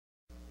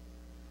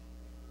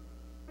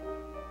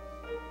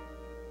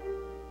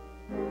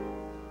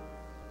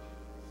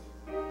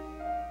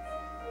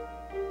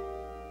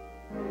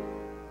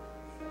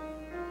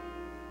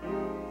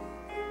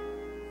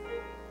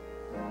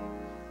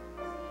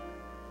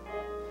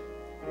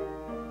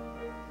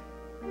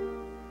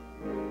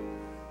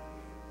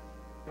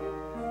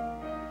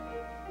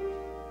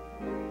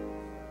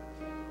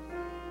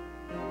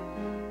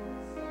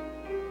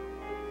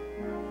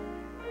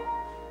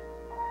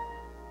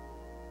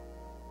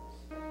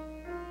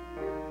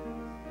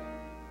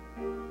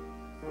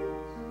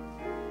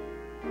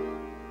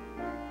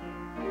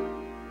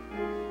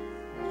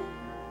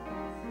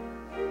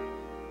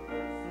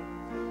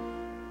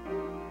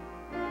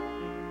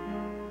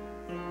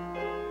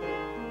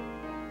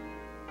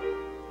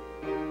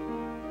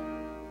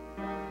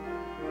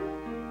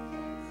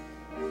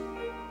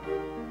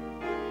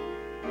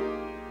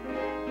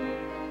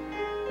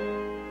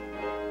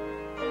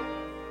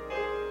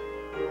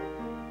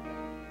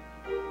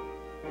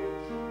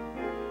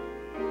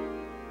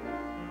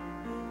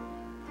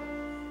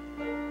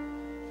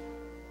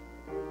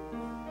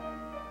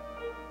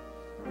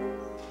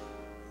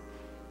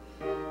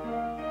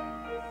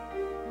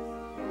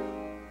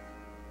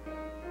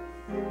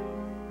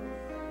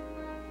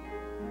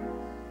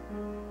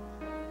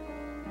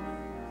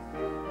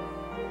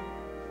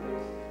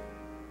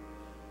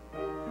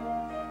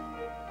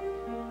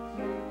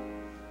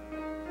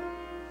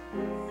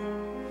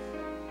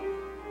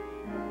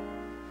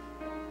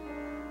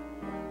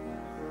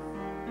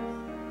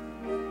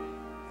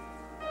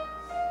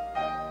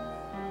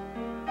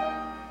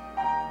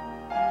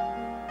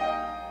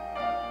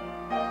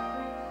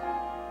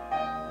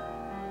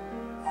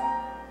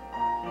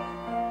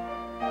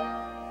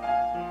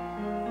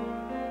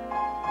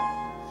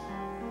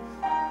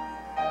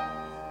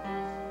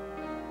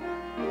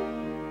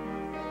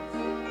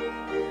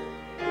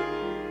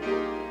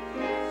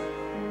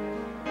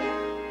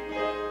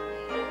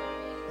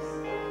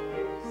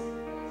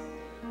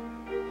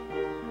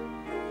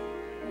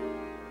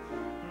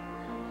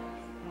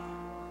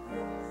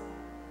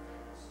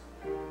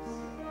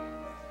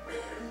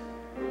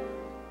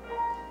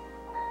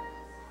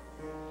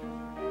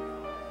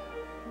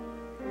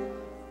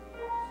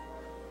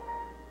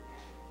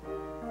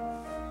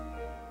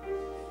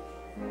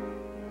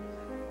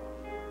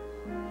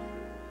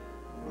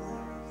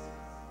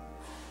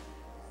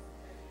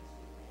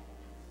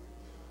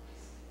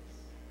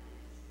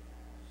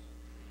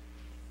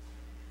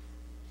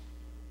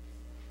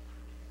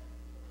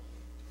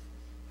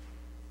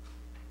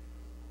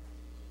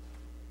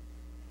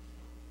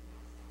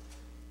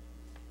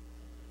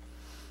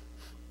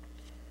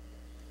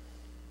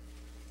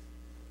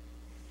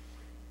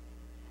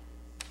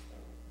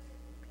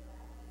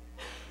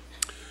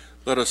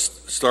Let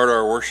us start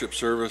our worship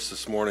service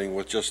this morning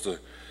with just a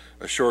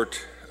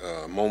short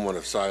moment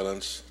of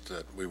silence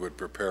that we would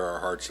prepare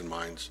our hearts and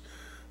minds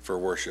for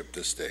worship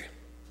this day.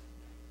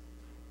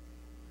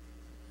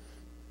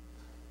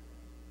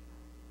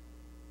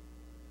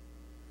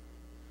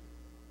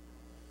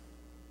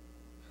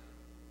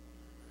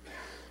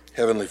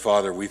 Heavenly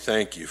Father, we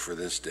thank you for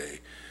this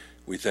day.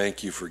 We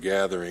thank you for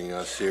gathering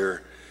us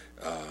here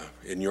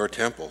in your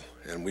temple,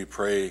 and we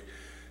pray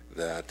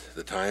that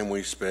the time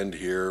we spend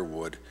here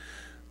would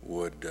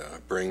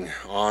bring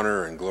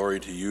honor and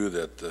glory to you,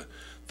 that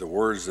the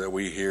words that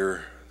we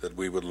hear, that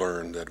we would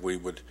learn, that we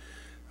would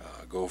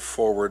go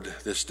forward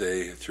this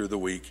day through the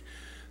week,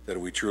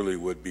 that we truly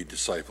would be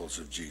disciples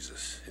of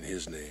Jesus. In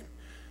his name,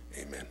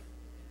 amen.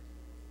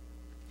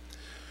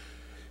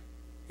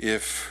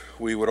 If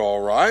we would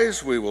all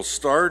rise, we will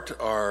start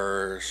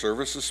our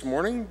service this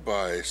morning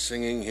by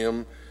singing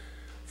hymn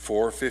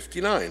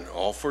 459,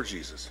 All for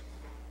Jesus.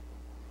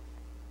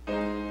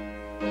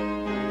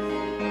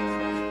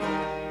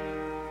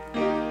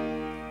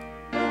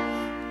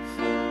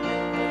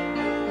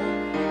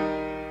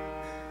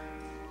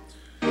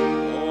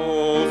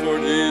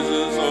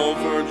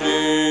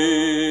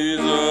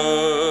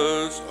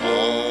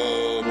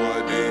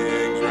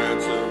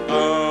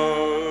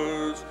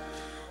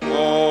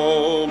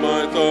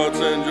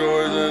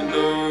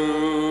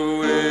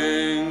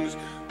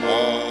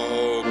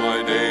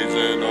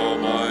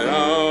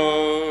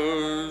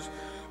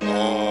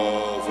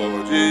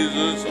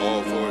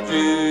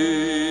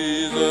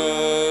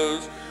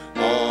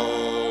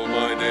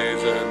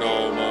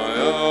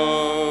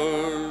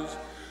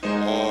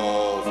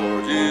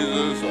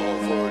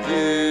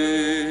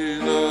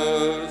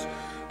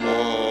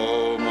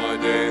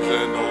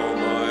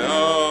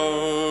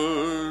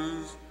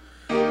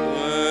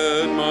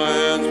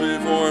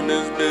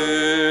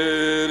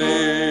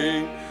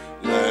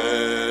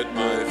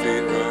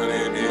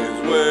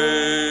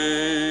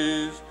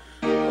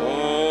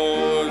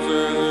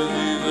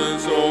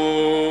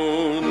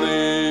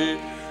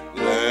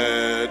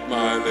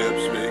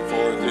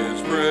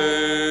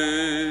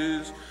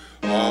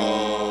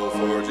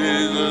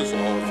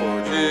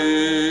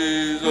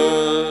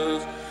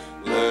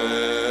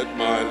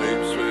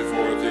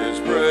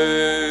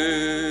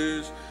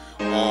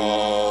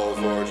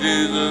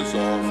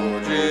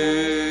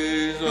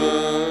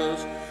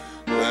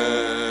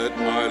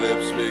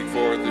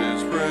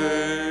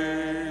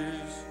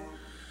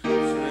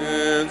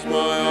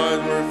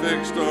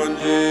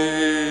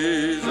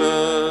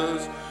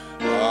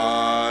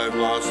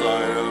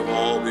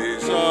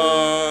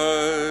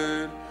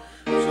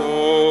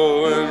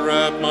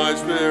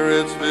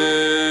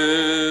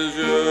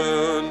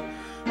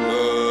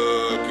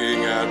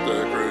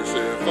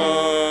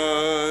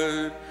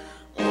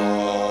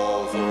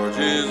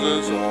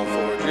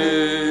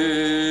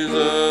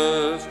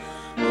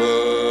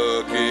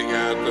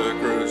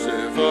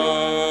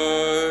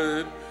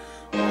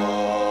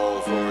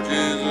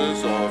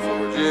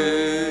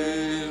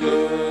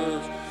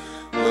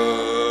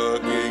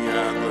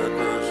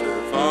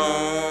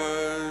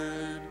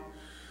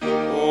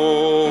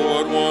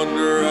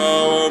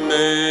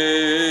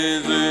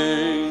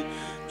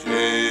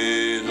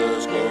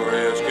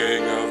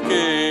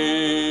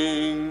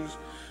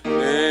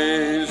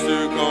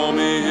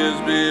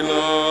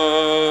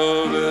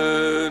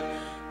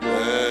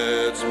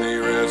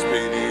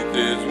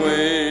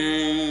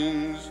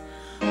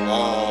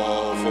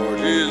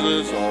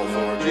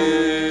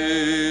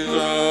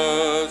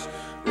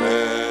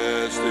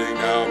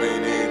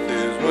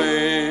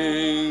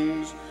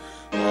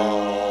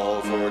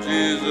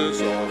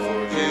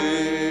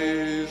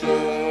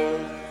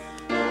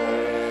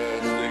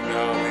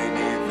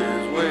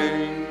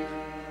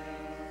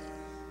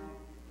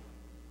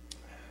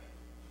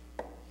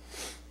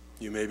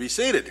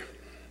 Seated.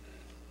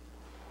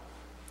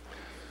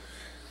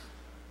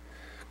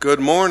 Good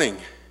morning.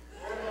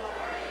 Good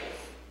morning.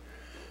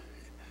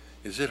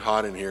 Is it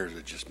hot in here or is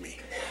it just me?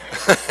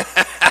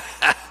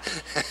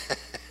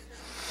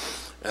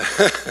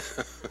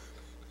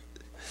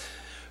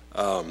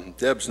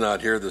 Deb's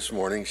not here this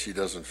morning. She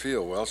doesn't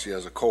feel well. She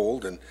has a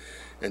cold and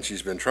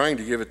she's been trying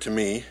to give it to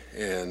me,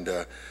 and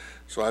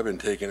so I've been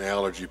taking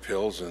allergy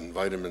pills and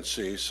vitamin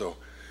C. So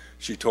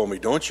she told me,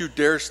 don't you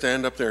dare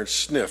stand up there and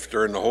sniff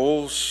during the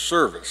whole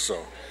service.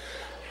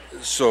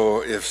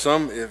 So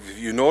if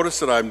you notice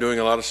that I'm doing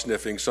a lot of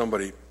sniffing,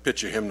 somebody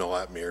pitch a hymnal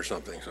at me or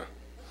something. So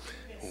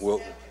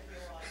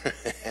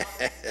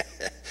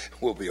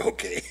we'll be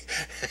okay.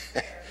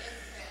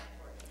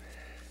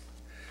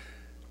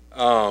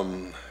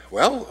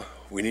 Well,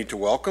 we need to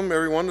welcome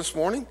everyone this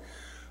morning,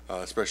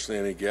 especially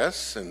any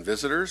guests and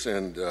visitors,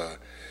 and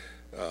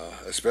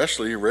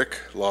especially Rick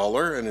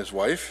Lawlar and his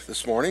wife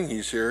this morning.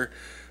 He's here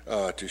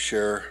to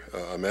share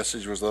a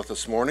message with us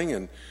this morning,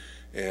 and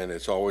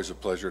it's always a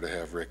pleasure to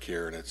have Rick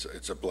here, and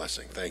it's a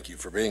blessing. Thank you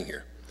for being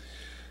here.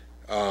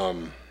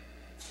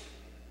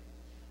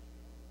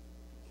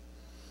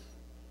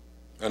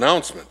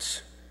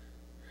 Announcements.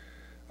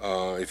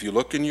 If you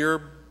look in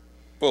your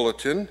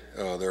bulletin,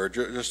 there are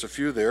just a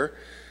few there.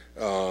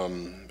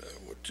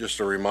 Just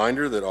a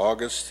reminder that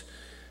August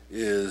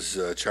is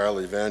Child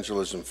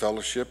Evangelism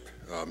Fellowship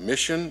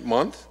Mission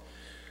Month,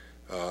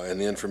 and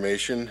the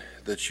information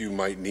that you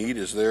might need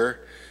is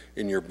there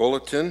in your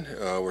bulletin.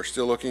 We're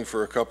still looking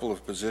for a couple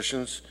of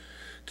positions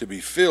to be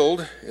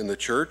filled in the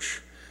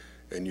church,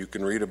 and you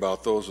can read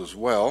about those as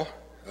well.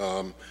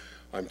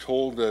 I'm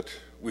told that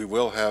we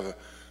will have a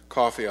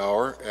coffee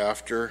hour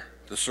after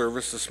the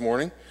service this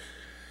morning,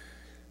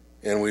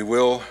 and we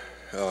will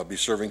be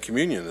serving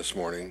communion this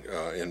morning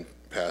in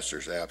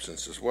pastor's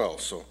absence as well.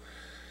 So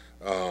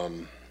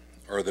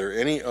are there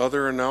any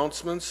other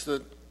announcements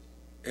that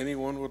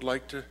anyone would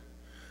like to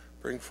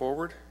bring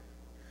forward?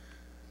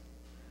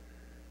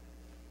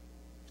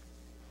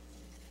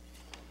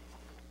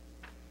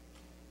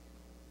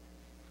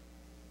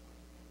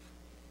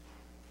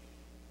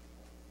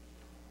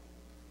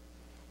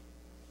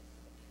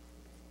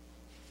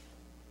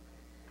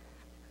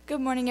 Good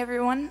morning,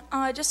 everyone.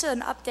 Just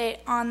an update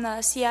on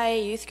the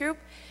CIA youth group.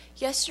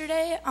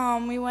 Yesterday,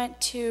 we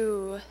went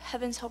to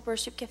Heaven's Help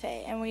Worship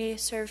Cafe, and we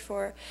served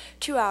for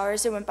 2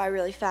 hours. It went by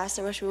really fast.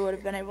 I wish we would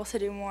have been able to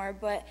do more,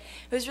 but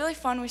it was really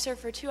fun. We served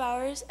for 2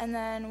 hours, and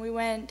then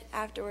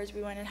afterwards,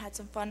 we went and had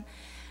some fun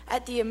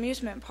at the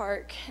amusement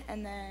park,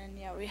 and then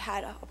we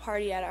had a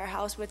party at our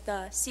house with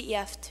the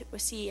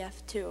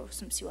CEF too,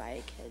 some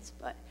CYA kids.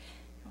 But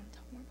you want to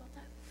talk more about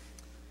that?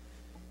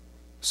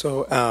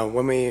 So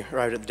when we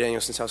arrived at the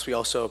Danielson's house, we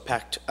also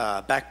packed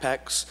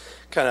backpacks,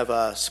 kind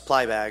of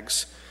supply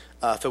bags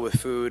filled with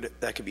food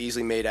that could be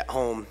easily made at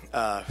home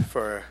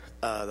for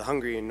the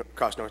hungry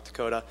across North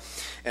Dakota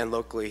and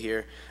locally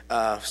here.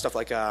 Stuff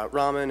like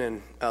ramen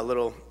and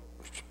little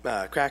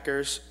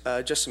crackers,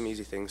 just some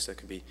easy things that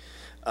could be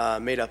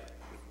made up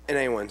in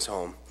anyone's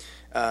home.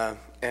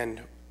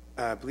 And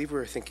I believe we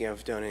were thinking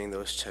of donating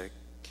those to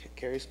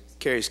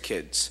Carrie's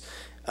kids.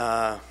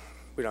 We're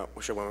not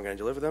sure when we're going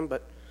to deliver them,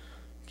 but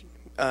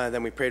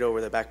then we prayed over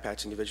the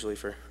backpacks individually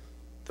for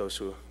those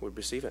who would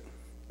receive it.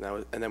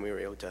 And then we were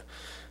able to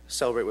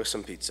celebrate with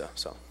some pizza.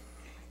 So.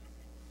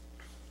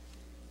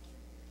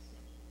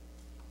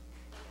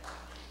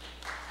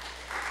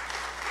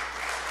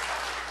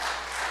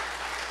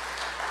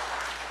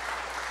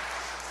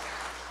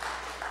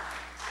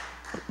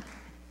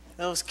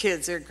 Those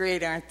kids are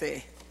great, aren't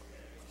they?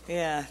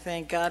 Yeah,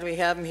 thank God we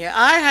have them here.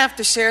 I have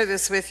to share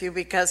this with you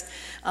because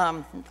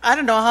I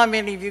don't know how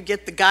many of you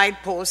get the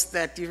guidepost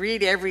that you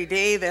read every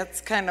day.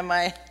 That's kind of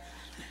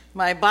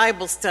my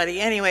Bible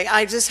study. Anyway,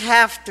 I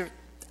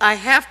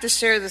have to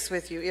share this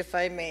with you, if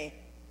I may.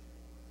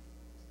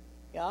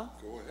 Yeah?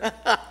 Go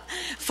ahead.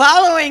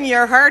 Following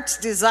your heart's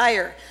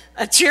desire.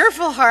 A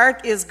cheerful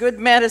heart is good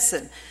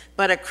medicine,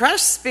 but a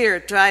crushed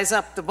spirit dries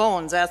up the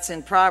bones. That's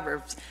in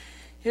Proverbs.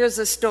 Here's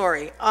a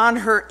story. On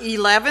her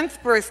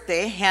 11th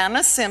birthday,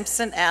 Hannah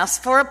Simpson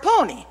asked for a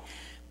pony,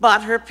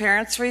 but her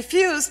parents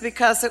refused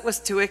because it was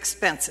too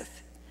expensive.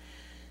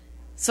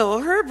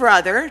 So her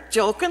brother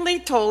jokingly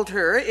told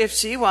her if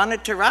she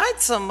wanted to ride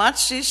so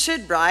much, she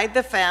should ride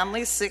the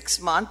family's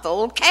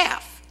 6-month-old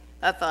calf.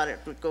 I thought it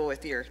would go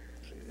with your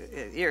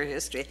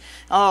history.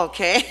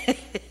 Okay.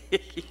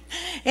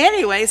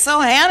 Anyway,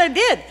 so Hannah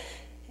did,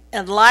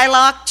 and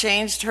Lilac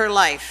changed her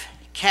life.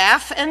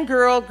 Calf and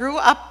girl grew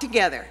up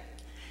together,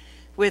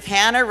 with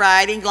Hannah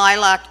riding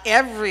Lilac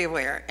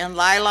everywhere, and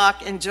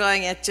Lilac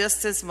enjoying it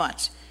just as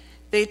much.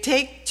 They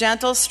take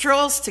gentle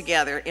strolls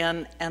together,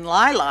 and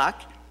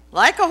Lilac,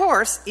 like a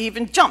horse,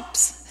 even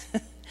jumps.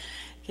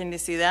 Can you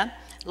see that?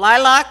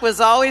 Lilac was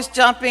always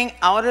jumping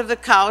out of the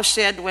cow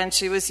shed when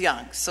she was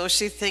young, so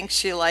she thinks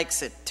she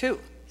likes it too,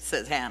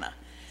 said Hannah.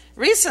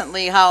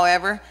 Recently,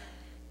 however,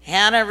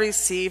 Hannah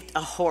received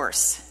a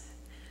horse.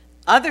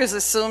 Others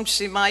assumed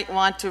she might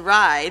want to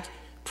ride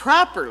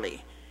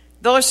properly,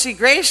 though she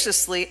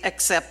graciously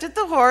accepted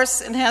the horse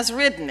and has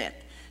ridden it.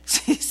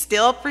 She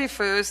still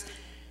prefers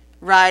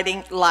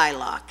riding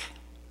Lilac.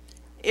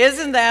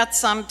 Isn't that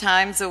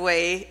sometimes the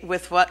way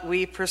with what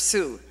we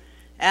pursue?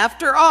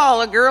 After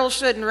all, a girl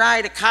shouldn't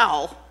ride a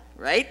cow,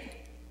 right?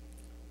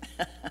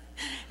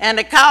 And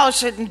a cow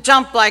shouldn't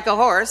jump like a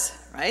horse,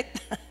 right?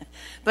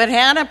 But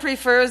Hannah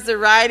prefers the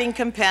riding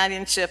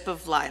companionship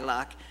of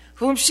Lilac,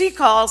 whom she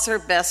calls her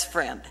best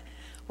friend.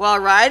 While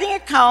riding a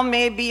cow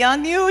may be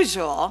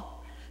unusual,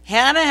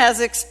 Hannah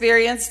has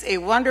experienced a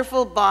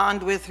wonderful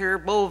bond with her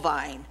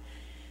bovine.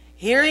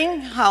 Hearing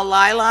how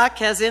Lilac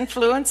has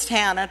influenced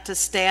Hannah to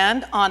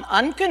stand on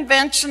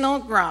unconventional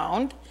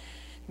ground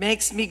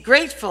makes me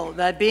grateful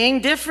that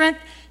being different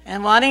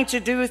and wanting to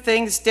do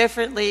things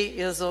differently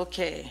is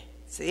okay.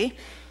 See?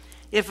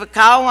 If a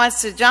cow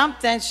wants to jump,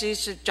 then she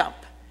should jump.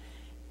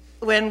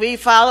 When we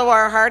follow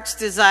our heart's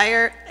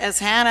desire, as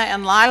Hannah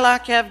and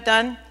Lilac have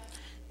done,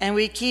 and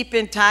we keep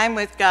in time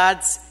with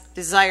God's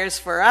desires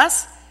for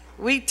us,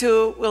 we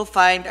too will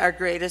find our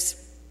greatest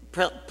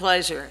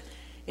pleasure.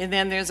 And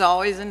then there's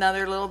always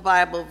another little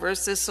Bible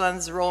verse. This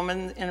one's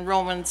in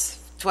Romans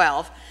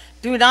 12.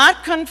 Do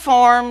not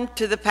conform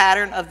to the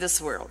pattern of this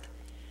world,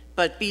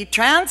 but be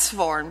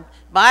transformed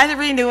by the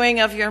renewing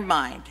of your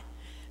mind.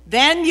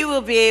 Then you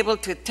will be able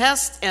to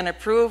test and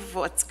approve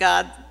what's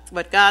God's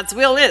what God's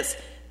will is.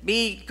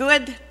 Be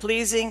good,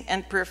 pleasing,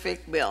 and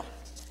perfect will.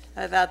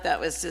 I thought that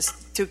was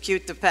just too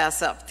cute to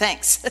pass up.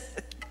 Thanks.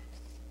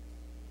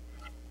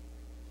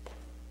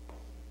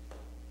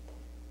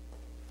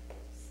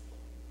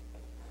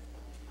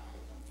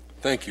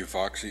 Thank you,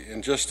 Foxy.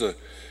 And just a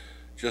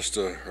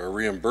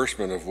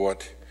reimbursement of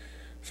what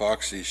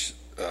Foxy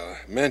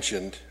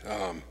mentioned,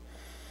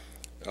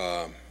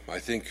 I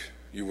think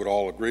you would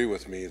all agree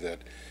with me that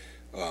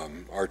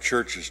our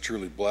church is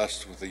truly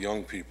blessed with the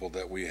young people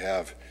that we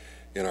have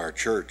in our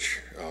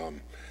church.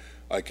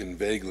 I can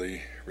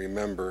vaguely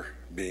remember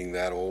being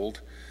that old,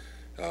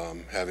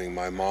 having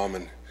my mom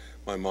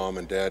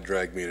and dad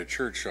drag me to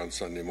church on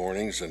Sunday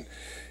mornings,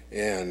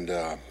 and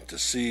to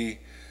see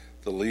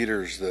the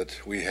leaders that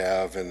we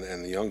have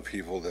and the young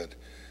people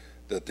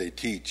that they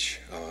teach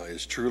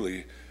is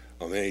truly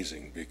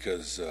amazing,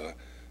 because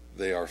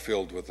they are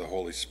filled with the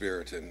Holy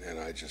Spirit, and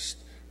I just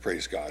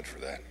praise God for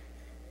that.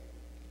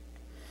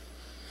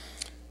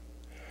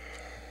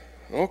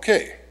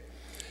 Okay,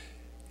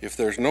 if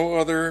there's no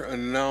other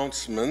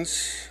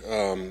announcements,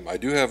 I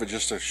do have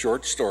just a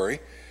short story.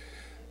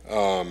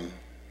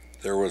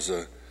 There was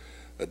a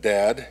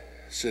dad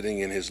sitting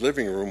in his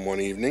living room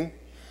one evening.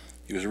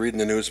 He was reading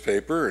the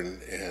newspaper,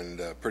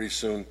 and pretty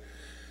soon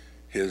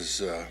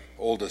his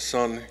oldest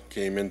son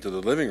came into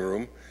the living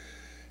room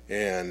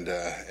and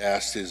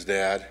asked his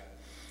dad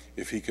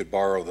if he could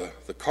borrow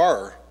the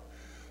car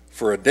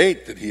for a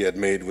date that he had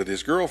made with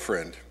his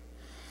girlfriend.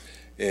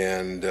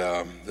 And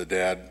the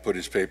dad put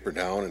his paper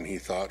down, and he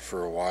thought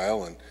for a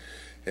while,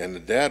 and the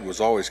dad was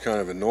always kind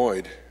of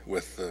annoyed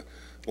with the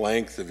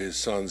length of his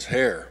son's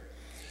hair.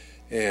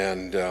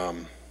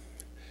 And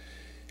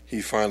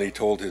he finally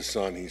told his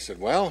son, he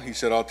said,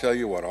 I'll tell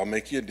you what, I'll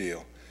make you a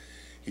deal.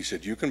 He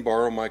said, you can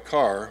borrow my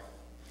car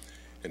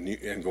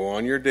and go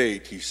on your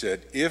date, he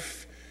said,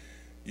 if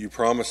you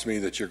promise me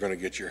that you're going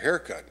to get your hair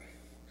cut.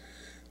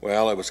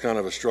 Well, it was kind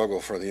of a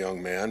struggle for the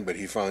young man, but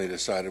he finally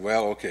decided,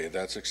 okay,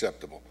 that's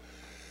acceptable.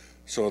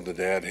 So the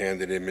dad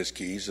handed him his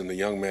keys, and the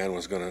young man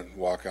was going to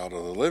walk out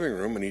of the living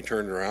room, and he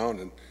turned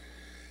around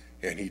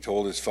and he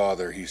told his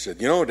father, he said,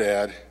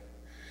 Dad,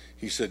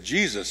 he said,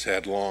 Jesus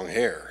had long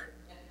hair.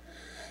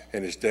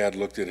 And his dad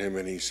looked at him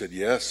and he said,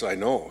 yes, I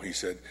know. He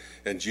said,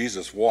 and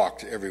Jesus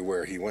walked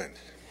everywhere he went.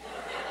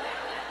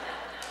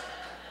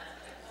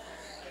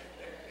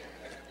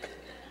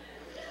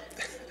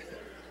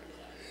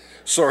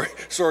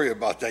 Sorry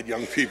about that,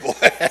 young people.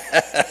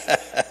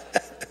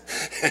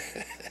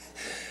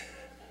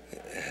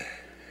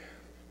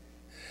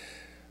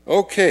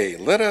 Okay,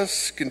 let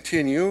us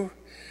continue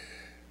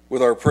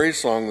with our praise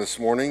song this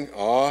morning,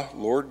 Ah,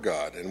 Lord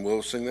God, and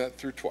we'll sing that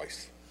through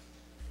twice.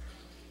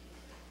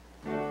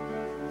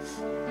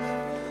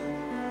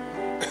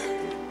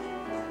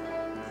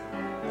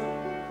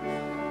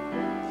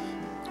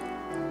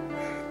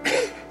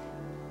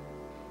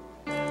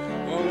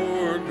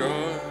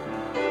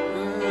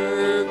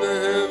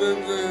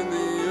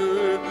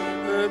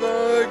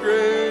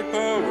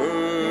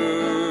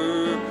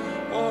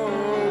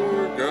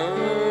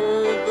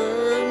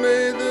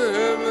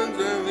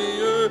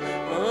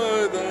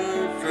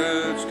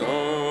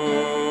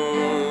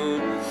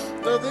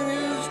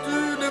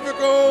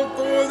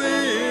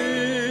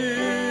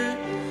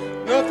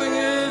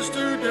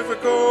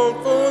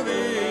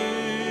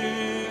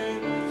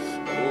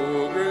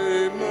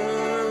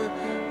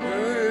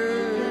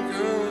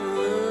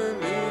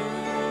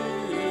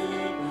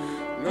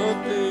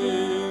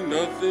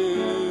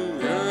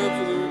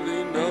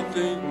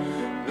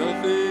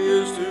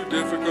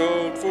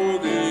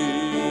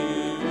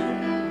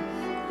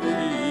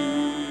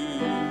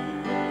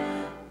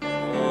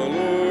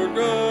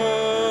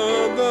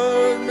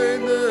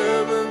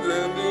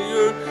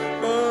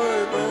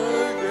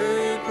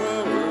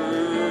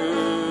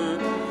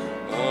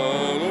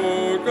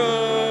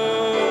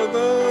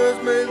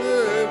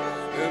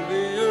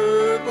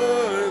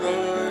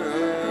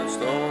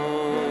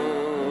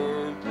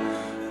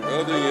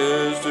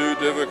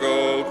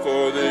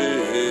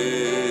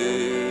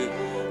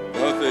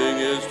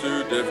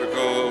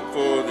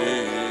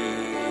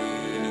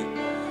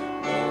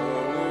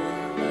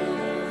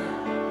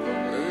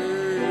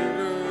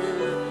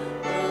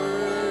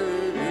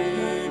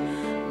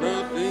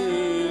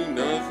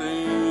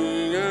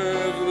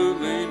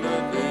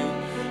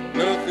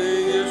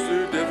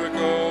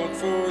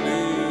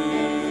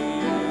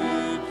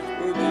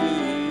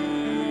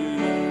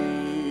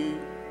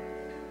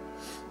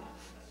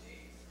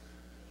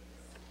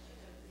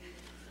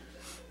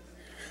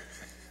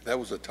 That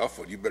was a tough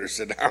one. You better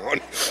sit down.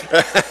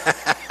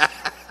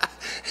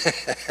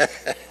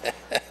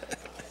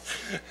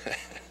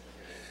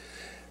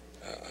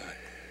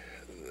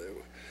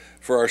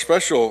 For our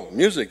special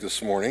music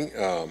this morning,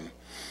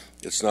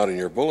 it's not in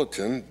your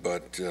bulletin,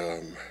 but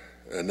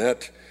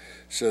Annette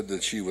said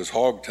that she was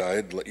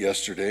hogtied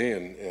yesterday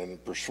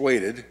and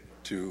persuaded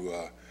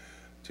to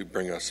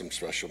bring us some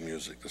special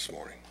music this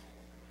morning.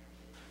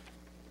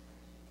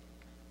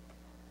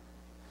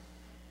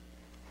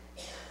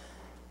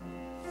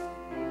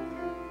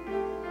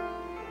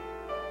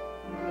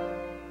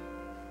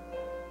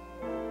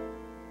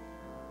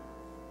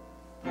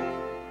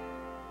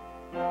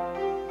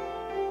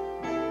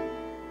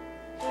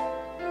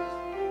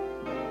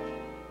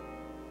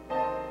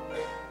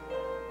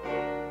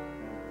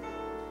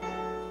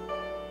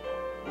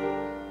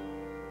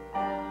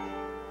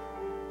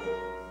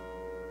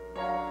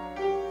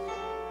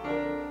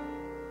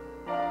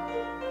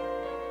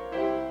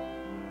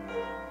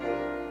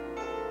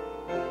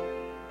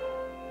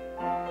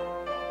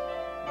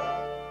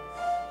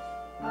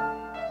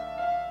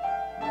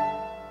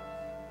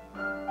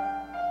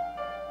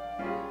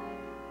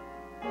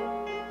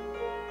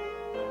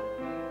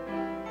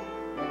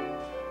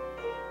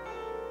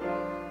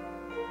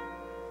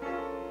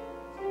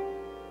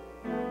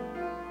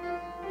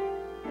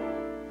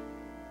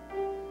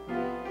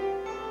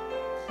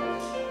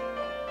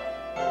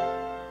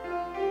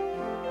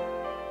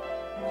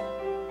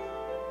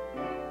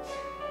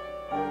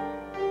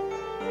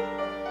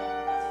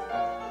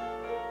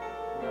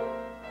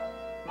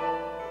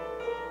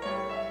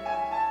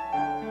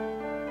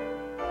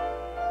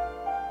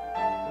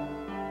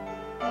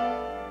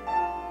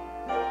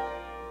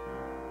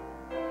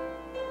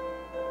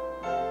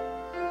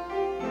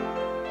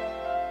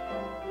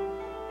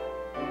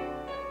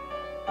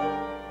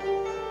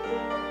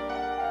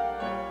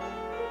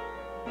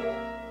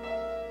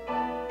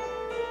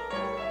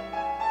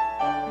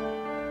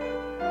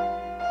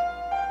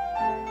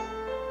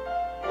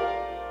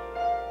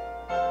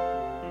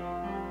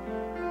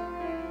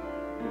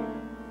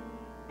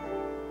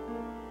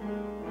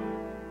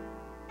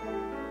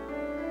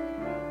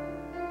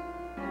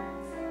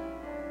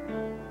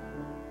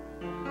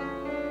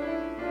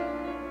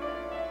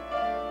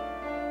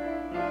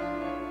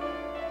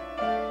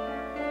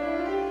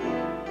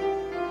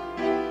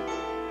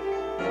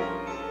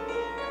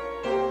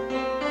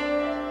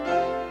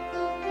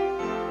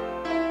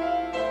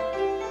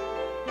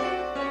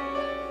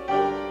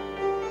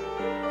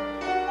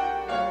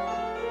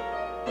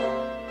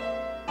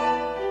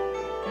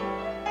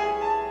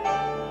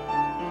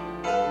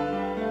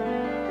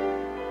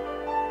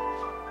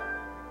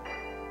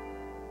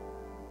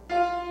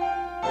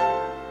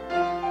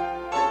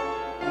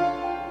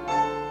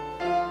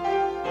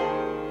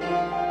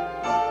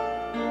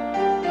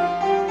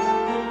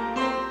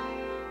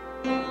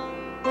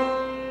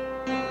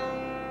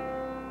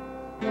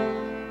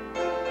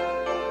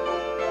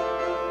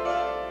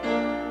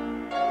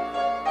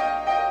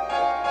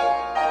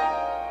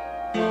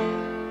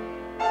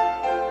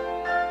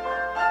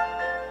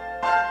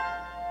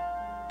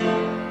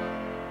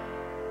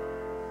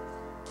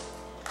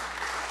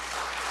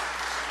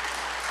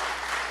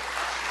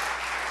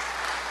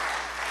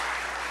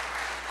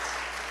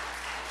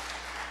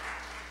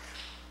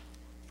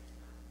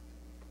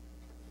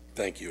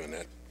 Thank you,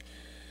 Annette.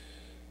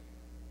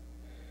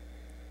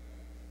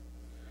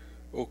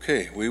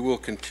 Okay, we will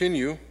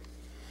continue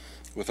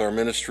with our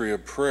ministry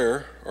of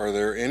prayer. Are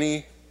there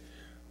any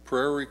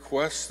prayer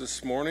requests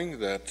this morning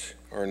that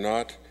are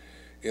not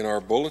in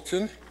our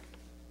bulletin?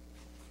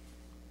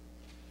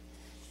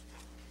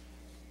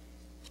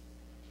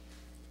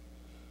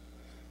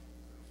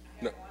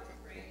 I have one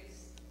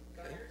phrase,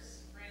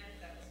 Gunner's friend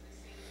that was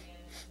missing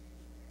and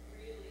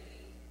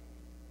really,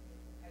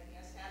 I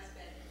guess, has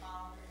been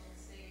found, I should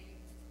say,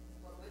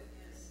 but with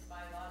his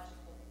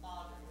biological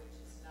father, which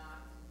is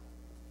not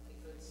a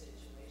good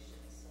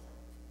situation, so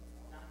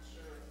I'm not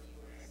sure if he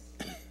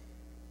was,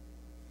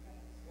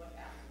 what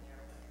happened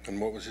there. But And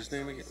what was his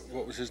name again?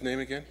 What was his name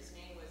again? his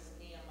name was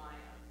Nehemiah.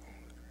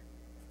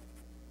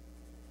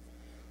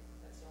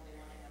 That's the only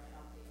one I have an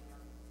update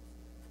on.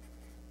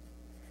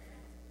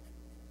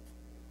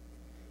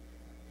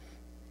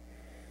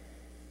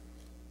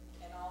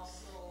 And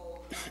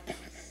also,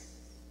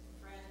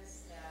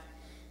 friends that,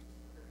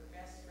 or her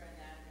best friend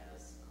that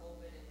has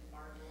COVID in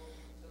Fargo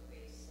took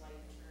a slight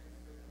turn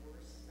for the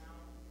worse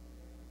now.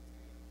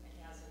 And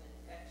has an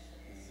infection,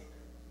 so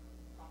they're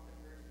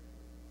pumping her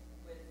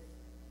with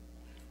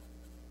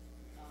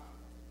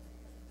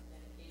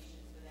medication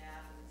for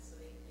that, and so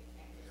they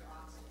can't get her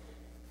oxygen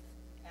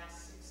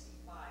past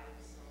 65,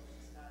 so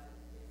she's got to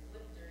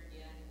inflict her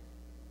again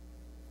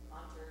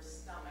onto her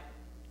stomach,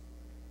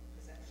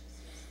 because that she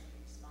seems to be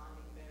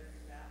responding better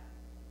to that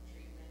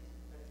treatment,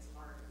 but it's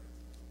hard.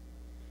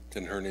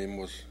 And her name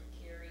was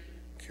Carrie,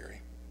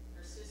 Carrie.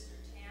 her sister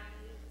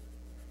Tammy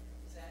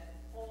is at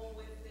home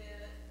with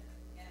it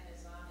and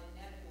is on a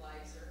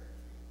nebulizer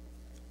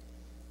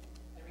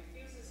and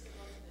refuses to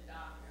go to the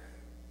doctor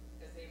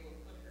because they will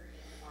put her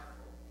in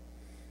Marco.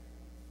 And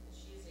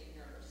she's a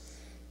nurse.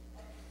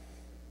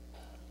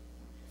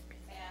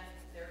 And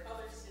their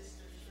other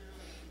sister,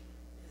 Shirley,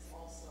 is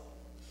also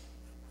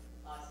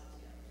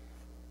positive.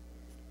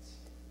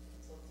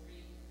 So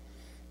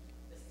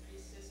the three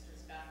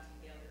sisters got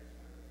together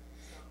for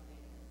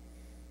something.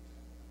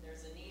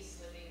 There's a niece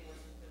living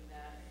with them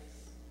that is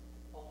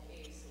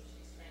okay, so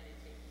she's trying to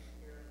take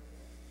care of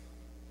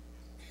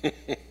it.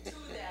 To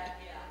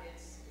that, yeah,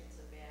 it's a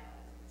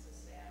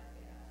sad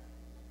bad.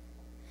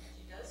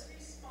 She does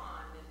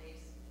respond, and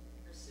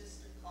her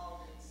sister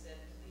called and said,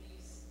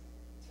 please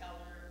tell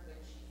her when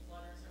she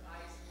flutters her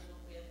eyes a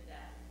little bit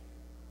that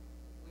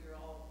we're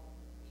all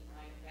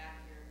behind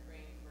back here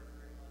praying for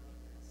her and loving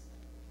her. So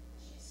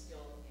she's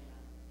still in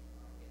a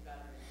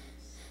better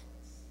use, so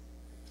it's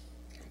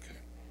Okay.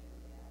 kind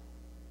of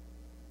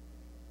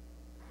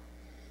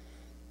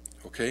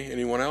bad. Okay,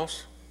 anyone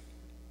else?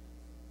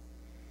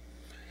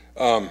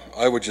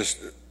 I would just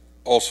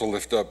also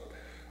lift up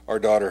our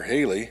daughter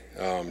Haley.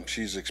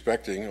 She's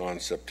expecting on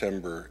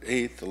September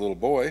 8th a little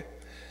boy,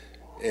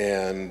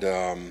 and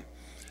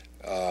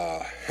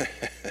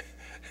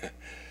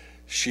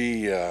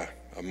she a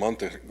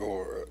month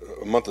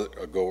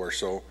ago or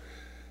so,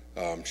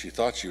 she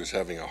thought she was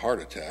having a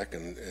heart attack,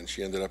 and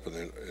she ended up in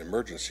the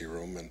emergency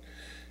room,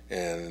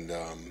 and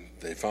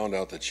they found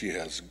out that she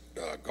has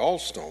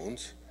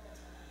gallstones.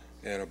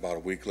 And about a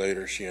week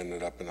later, she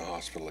ended up in the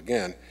hospital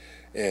again.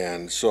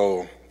 And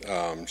so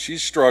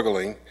she's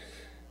struggling.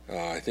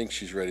 I think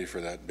she's ready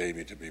for that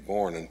baby to be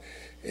born.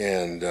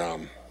 And I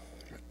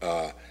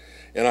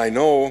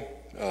know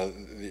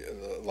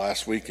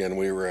last weekend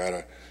we were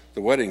at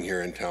the wedding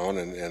here in town,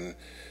 and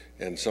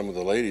some of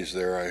the ladies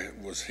there, I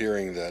was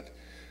hearing that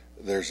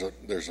there's a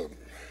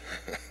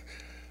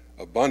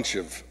a bunch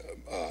of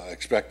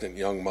expectant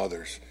young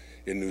mothers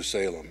in New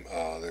Salem.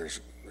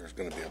 There's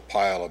going to be a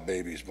pile of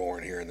babies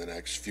born here in the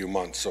next few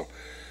months. So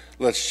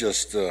let's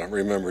just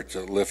remember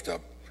to lift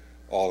up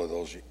all of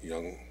those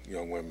young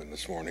women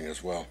this morning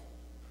as well.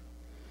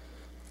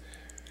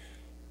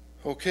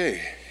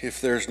 Okay,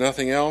 if there's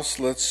nothing else,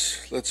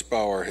 let's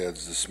bow our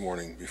heads this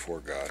morning before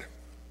God.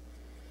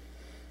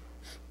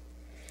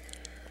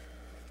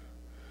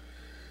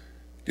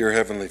 Dear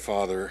Heavenly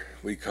Father,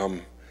 we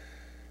come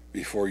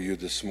before you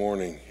this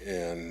morning,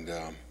 and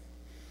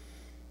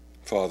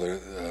Father,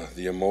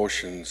 the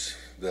emotions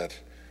that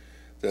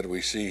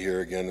we see here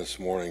again this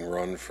morning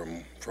run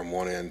from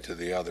one end to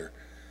the other.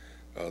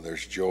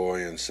 There's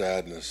joy and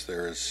sadness,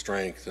 there is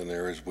strength and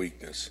there is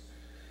weakness.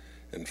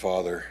 And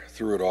Father,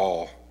 through it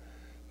all,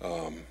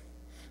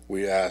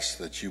 we ask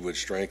that you would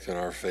strengthen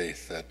our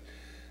faith,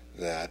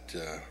 that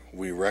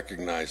we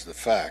recognize the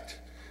fact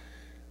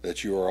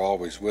that you are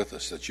always with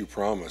us, that you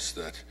promise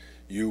that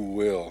you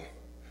will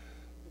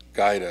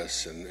guide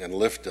us and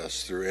lift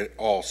us through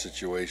all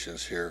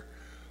situations here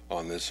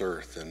on this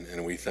earth.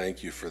 And we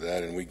thank you for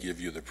that, and we give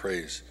you the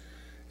praise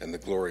and the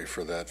glory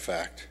for that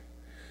fact.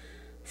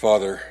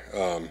 Father,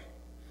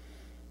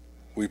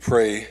 we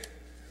pray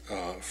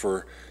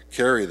for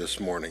Carrie this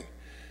morning,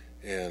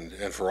 and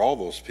for all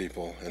those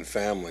people and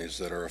families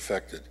that are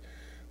affected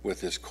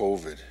with this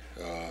COVID.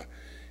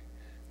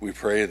 We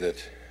pray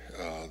that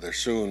there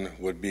soon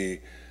would be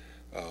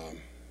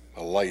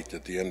a light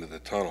at the end of the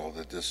tunnel,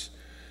 that this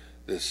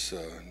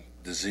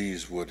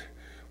disease would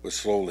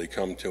slowly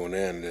come to an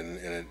end,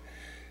 and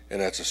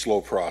and that's a slow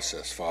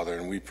process, Father,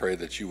 and we pray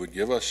that you would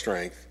give us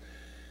strength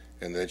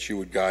and that you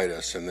would guide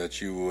us and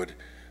that you would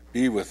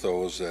be with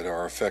those that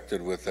are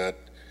affected with that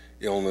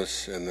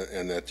illness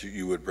and that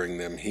you would bring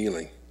them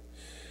healing.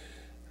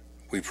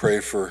 We pray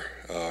for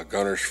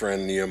Gunner's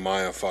friend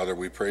Nehemiah, Father.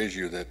 We praise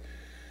you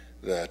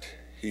that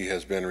he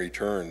has been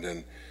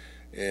returned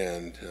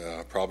and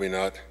probably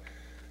not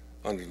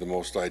under the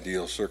most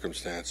ideal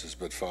circumstances,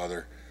 but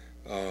Father,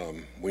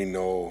 we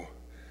know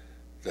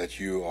that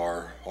you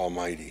are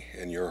almighty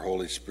and your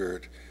Holy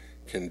Spirit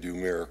can do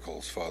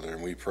miracles, Father,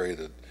 and we pray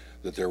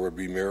that there would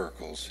be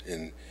miracles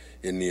in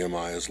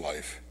Nehemiah's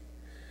life.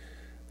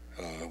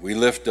 We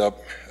lift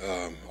up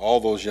all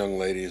those young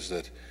ladies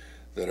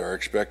that are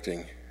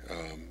expecting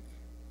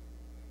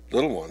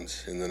little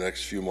ones in the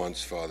next few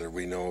months, Father.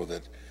 We know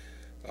that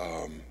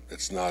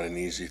it's not an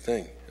easy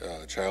thing.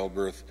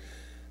 Childbirth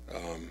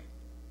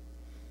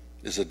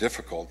is a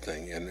difficult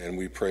thing, and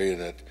we pray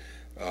that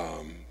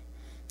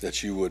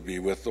you would be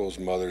with those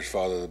mothers,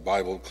 Father. The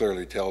Bible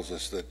clearly tells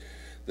us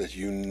that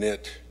you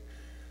knit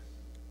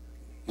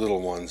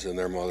little ones in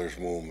their mother's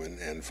womb,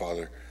 and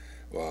Father,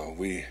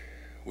 we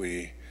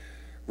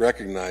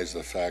recognize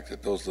the fact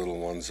that those little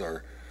ones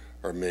are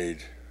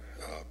made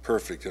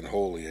perfect and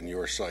holy in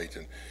your sight,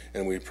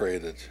 and we pray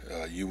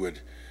that you would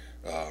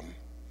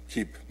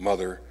keep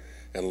mother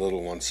and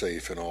little one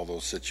safe in all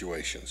those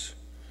situations.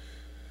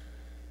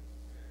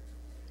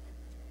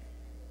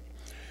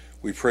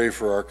 We pray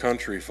for our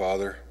country,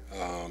 Father.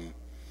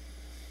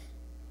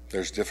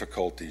 There's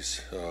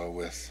difficulties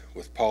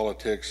with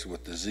politics,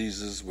 with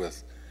diseases,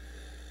 with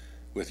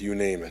you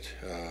name it.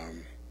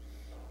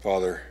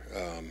 Father,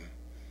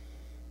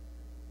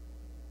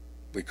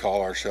 we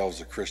call ourselves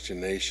a Christian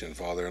nation,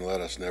 Father, and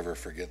let us never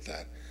forget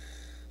that.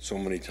 So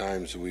many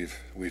times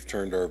we've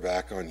turned our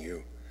back on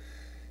you,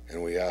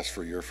 and we ask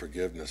for your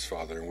forgiveness,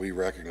 Father, and we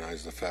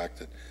recognize the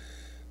fact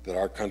that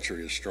our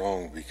country is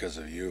strong because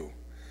of you.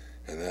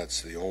 And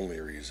that's the only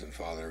reason,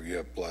 Father. You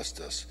have blessed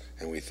us,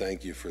 and we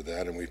thank you for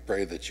that, and we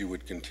pray that you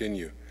would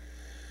continue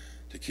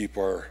to keep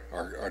our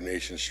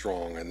nation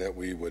strong, and that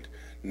we would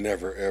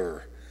never,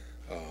 ever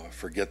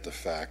forget the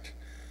fact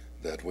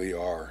that we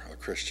are a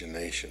Christian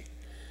nation.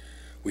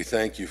 We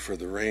thank you for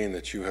the rain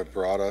that you have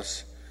brought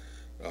us.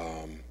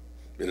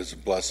 It is a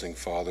blessing,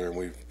 Father, and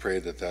we pray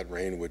that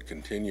rain would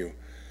continue.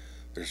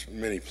 There's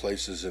many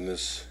places in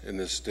this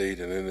state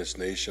and in this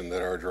nation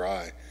that are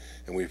dry,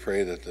 and we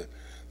pray that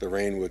the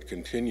rain would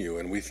continue,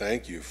 and we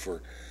thank you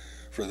for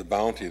the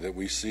bounty that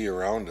we see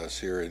around us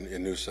here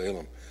in New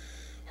Salem.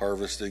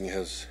 Harvesting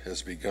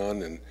has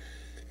begun,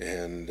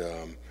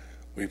 and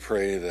we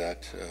pray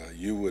that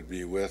you would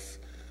be with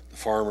the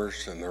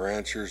farmers and the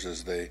ranchers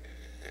as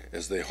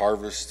they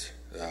harvest.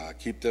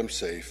 Keep them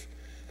safe,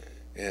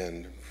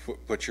 and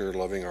put your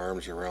loving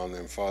arms around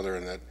them, Father,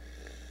 and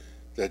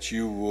that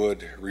you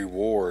would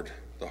reward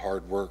the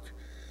hard work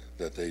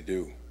that they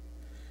do.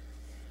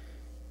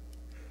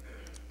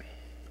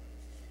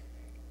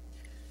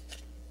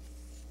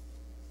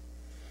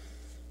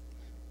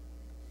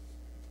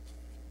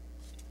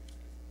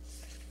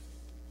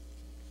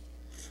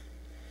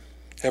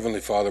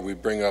 Heavenly Father, we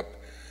bring up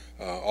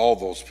all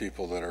those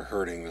people that are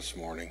hurting this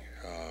morning,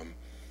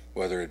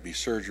 whether it be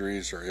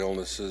surgeries or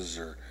illnesses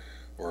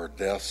or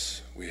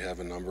deaths. We have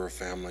a number of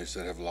families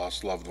that have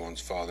lost loved ones,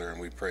 Father, and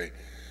we pray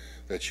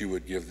that you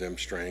would give them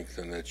strength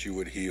and that you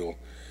would heal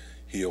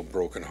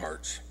broken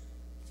hearts.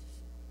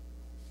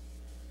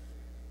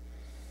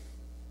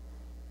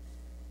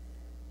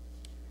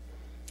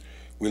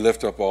 We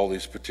lift up all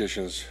these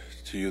petitions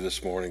to you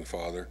this morning,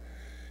 Father,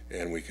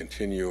 and we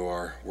continue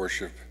our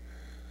worship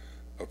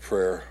of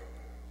prayer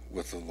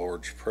with the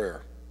Lord's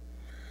Prayer.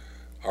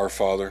 Our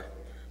Father,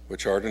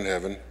 which art in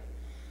heaven,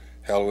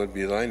 hallowed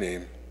be thy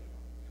name.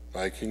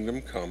 Thy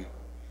kingdom come,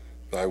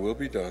 thy will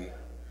be done,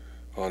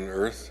 on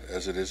earth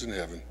as it is in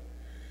heaven.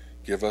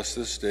 Give us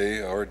this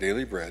day our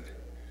daily bread,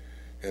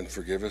 and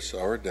forgive us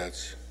our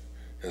debts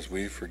as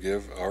we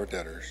forgive our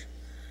debtors.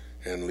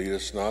 And lead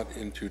us not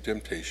into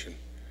temptation,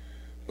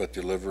 but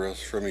deliver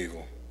us from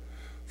evil.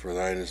 For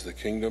thine is the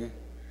kingdom,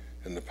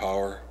 and the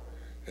power,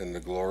 and the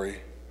glory,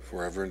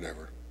 forever and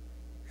ever.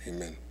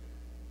 Amen.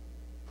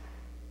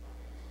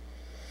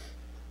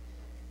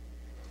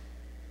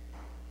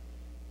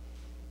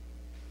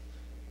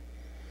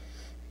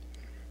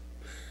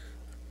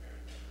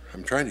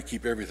 I'm trying to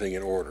keep everything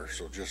in order,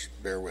 so just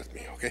bear with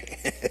me,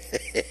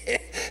 okay?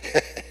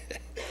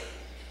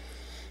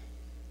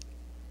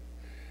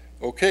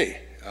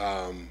 Okay,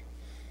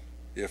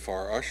 if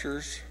our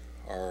ushers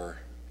are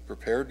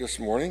prepared this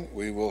morning,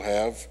 we will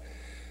have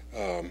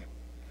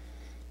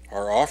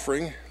our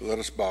offering. Let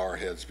us bow our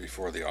heads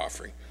before the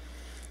offering.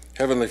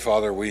 Heavenly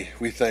Father, we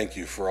thank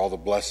you for all the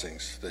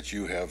blessings that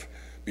you have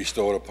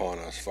bestowed upon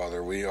us,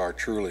 Father. We are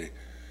truly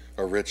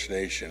a rich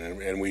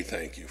nation, and we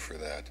thank you for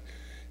that.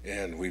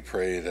 And we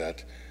pray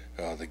that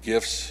the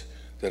gifts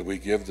that we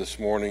give this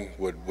morning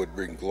would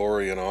bring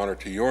glory and honor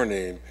to your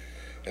name,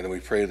 and we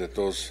pray that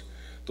those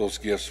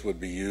gifts would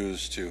be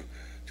used to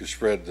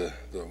spread the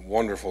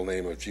wonderful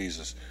name of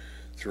Jesus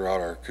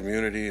throughout our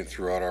community and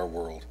throughout our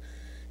world.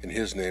 In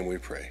his name we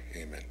pray.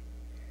 Amen.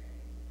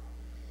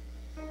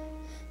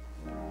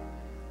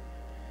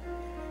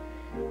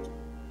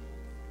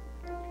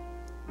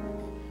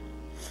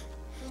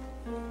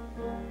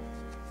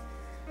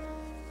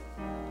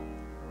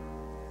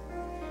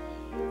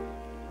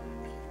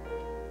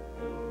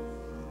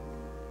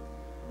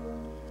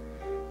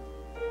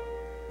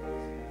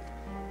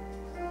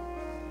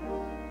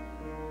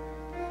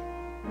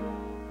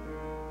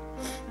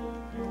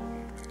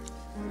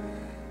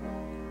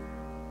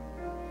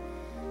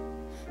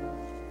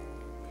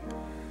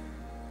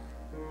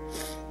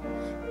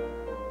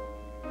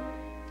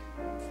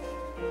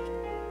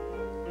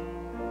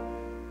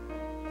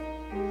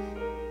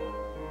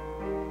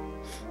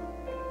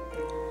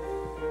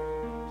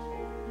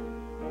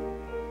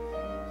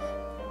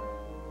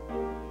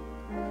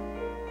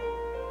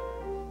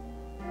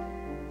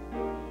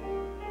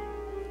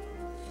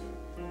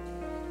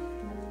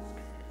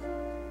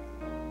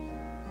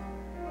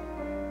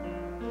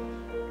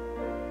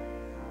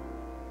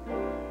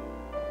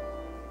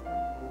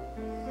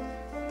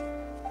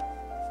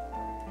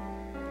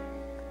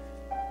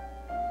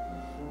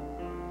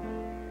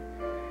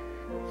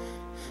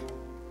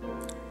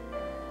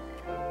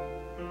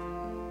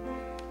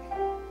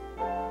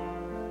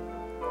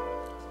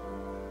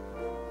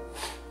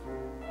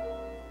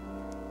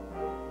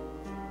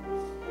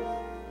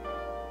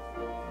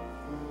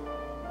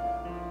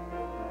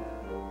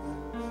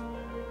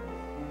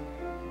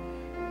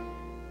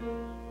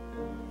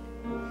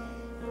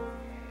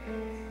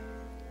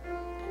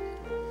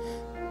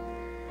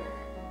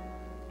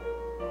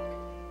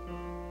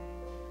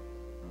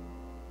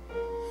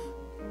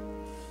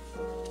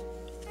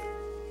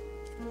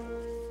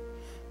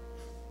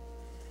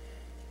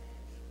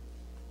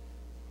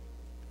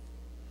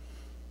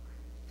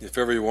 If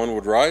everyone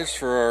would rise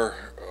for our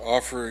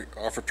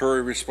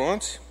offertory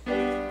response.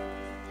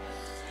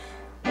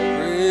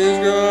 Praise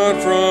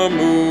God from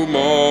whom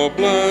all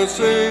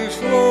blessings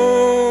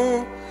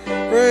flow.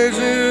 Praise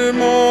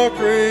him all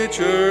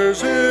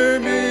creatures here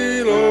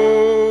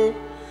below.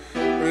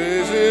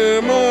 Praise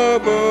him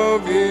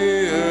above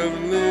the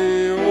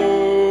heavenly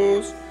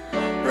host.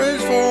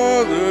 Praise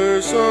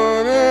Father,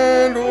 Son,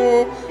 and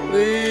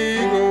Holy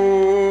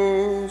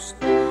Ghost.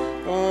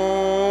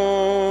 Amen.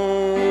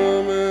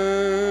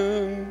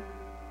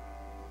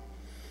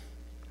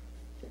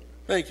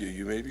 Thank you.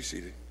 You may be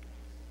seated.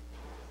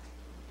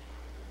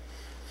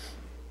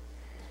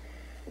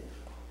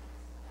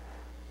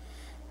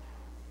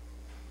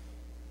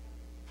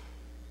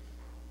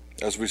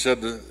 As we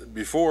said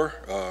before,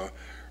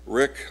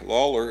 Rick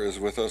Lawlar is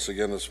with us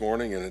again this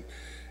morning,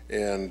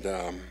 and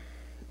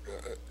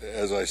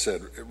as I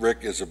said, Rick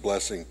is a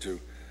blessing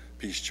to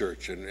Peace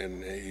Church,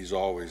 and he's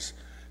always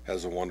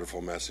has a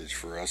wonderful message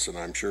for us, and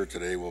I'm sure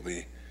today will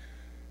be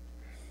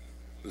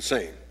the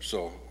same.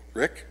 So,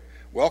 Rick,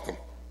 welcome.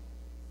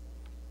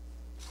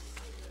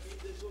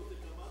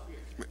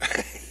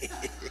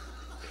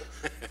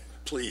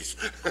 Please.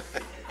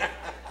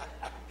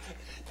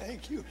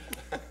 Thank you.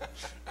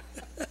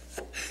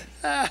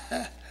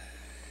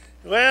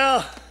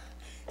 Well,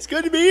 it's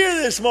good to be here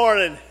this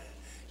morning.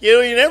 You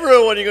know, you never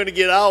know when you're going to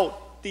get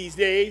out these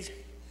days.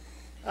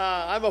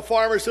 I'm a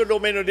farmer, so it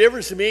don't make no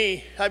difference to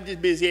me. I'm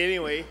just busy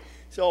anyway,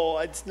 so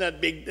it's not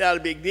a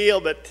big deal.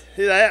 But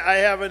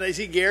I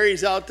see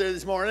Gary's out there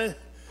this morning.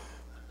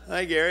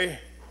 Hi, Gary.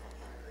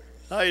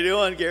 How you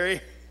doing,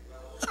 Gary?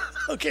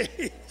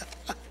 Okay.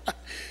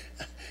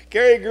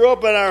 Gary grew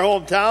up in our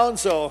hometown,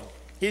 so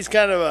he's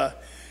kind of a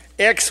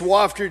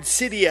ex-Wofford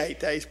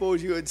cityite, I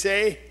suppose you would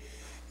say.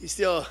 He's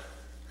still,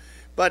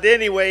 but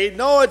anyway,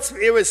 no, it's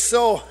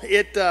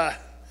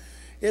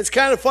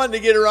kind of fun to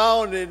get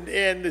around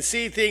and to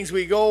see things.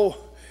 We go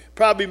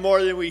probably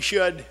more than we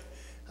should.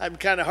 I'm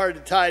kind of hard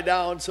to tie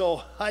down,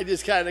 so I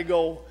just kind of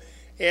go.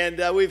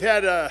 And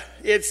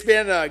it's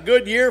been a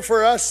good year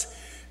for us.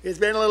 It's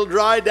been a little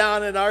dry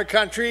down in our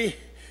country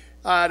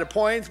at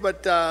points,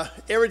 but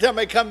every time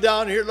I come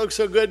down here, it looks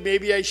so good.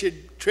 Maybe I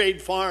should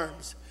trade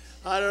farms.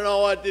 I don't know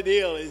what the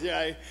deal is.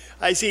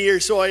 I see your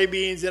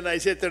soybeans, and I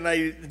sit there and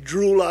I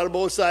drool out of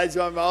both sides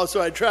of my mouth.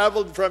 So I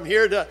traveled from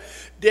here to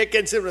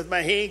Dickinson with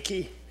my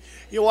hanky,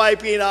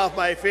 wiping off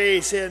my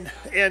face. And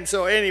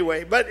so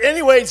anyway,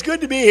 it's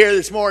good to be here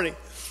this morning.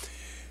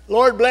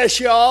 Lord bless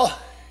you all.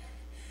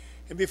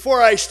 And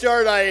before I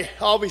start, I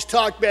always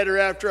talk better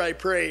after I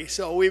pray,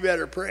 so we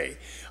better pray.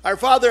 Our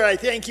Father, I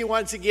thank you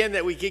once again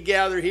that we could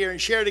gather here and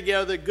share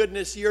together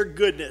your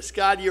goodness.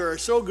 God, you are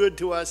so good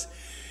to us.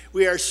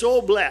 We are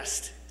so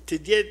blessed to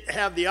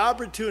have the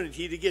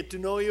opportunity to get to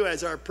know you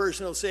as our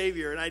personal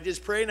Savior. And I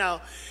just pray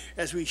now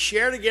as we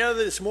share together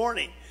this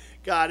morning,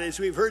 God, as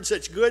we've heard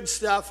such good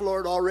stuff,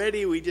 Lord,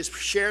 already, we just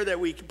pray that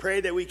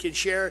we can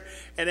share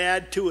and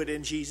add to it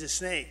in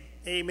Jesus' name.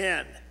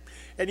 Amen.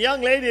 And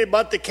young lady,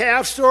 about the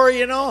calf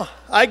story,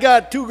 I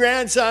got 2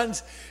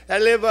 grandsons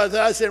that live with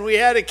us, and we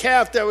had a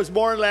calf that was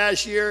born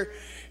last year,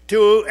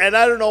 and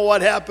I don't know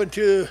what happened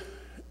to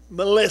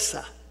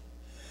Melissa.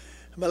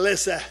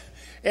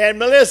 And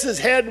Melissa's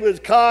head was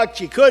cocked.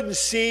 She couldn't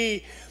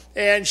see.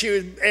 And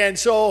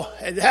so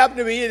it happened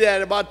to be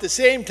that about the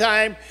same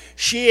time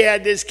she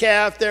had this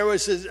calf, there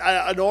was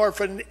an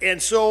orphan.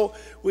 And so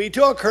we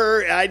took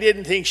her. I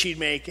didn't think she'd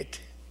make it.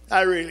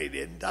 I really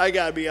didn't. I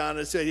got to be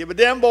honest with you. But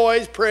them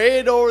boys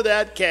prayed over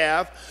that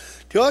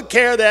calf, took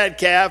care of that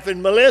calf.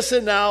 And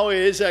Melissa now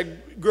is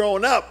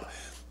grown up.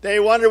 They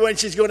wonder when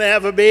she's going to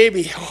have a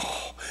baby.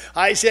 Oh,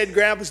 I said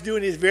Grandpa's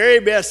doing his very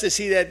best to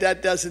see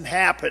that doesn't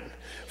happen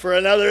for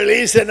at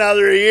least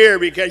another year,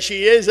 because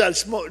she is a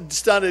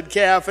stunted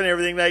calf and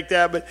everything like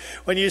that. But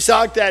when you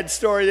talk that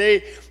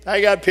story,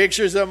 I got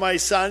pictures of my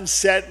son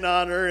sitting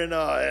on her, and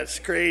oh, that's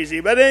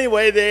crazy. But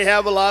anyway, they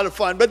have a lot of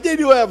fun. But they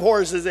do have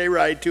horses they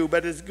ride too,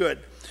 but it's good.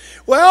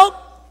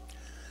 Well,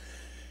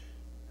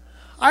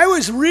 I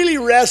was really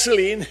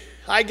wrestling.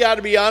 I got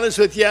to be honest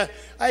with you.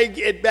 I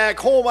get back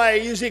home. I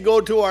usually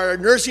go to our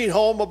nursing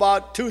home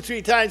about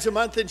 2-3 times a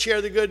month and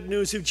share the good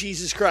news of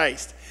Jesus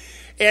Christ.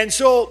 And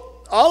so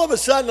all of a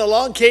sudden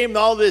along came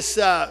all this,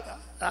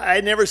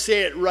 I never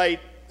say it right.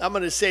 I'm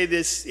going to say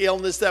this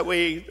illness that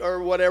way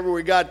or whatever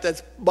we got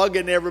that's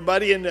bugging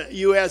everybody in the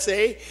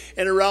USA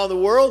and around the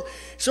world.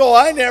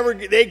 So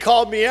they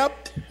called me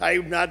up.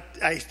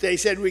 They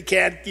said, you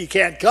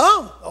can't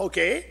come.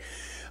 Okay.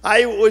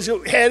 I was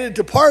headed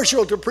to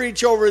Partial to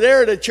preach over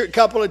there at a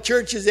couple of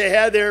churches they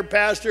had there,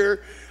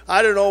 pastor,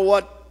 I don't know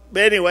what.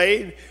 But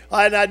anyway,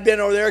 I'd been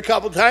over there a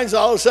couple of times.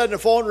 All of a sudden the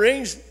phone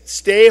rings,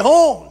 stay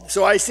home.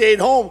 So I stayed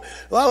home.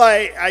 Well,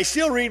 I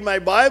still read my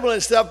Bible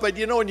and stuff, but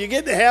when you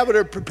get in the habit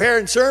of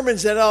preparing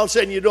sermons and all of a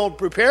sudden you don't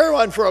prepare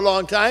one for a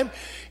long time,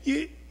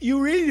 you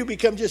really do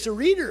become just a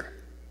reader.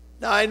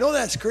 Now, I know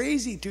that's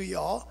crazy to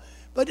y'all,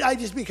 but I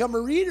just become a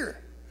reader.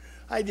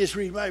 I just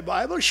read my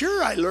Bible.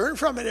 Sure, I learn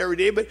from it every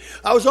day, but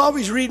I was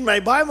always reading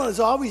my Bible.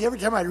 Every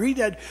time I'd read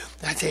that,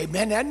 I'd say,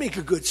 man, that'd make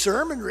a good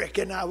sermon, Rick.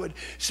 And I would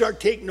start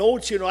taking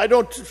notes. I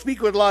don't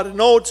speak with a lot of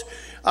notes,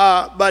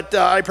 but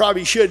I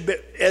probably should.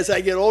 But as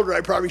I get older,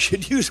 I probably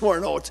should use more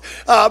notes.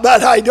 But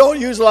I don't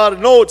use a lot of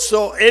notes.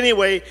 So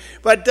anyway,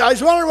 but I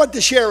was wondering what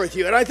to share with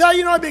you. And I thought,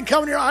 I've been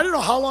coming here. I don't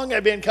know how long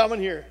I've been coming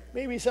here.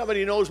 Maybe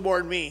somebody knows more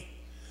than me.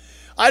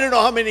 I don't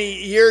know how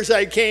many years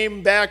I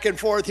came back and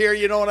forth here,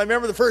 and I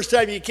remember the first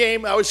time you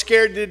came, I was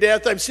scared to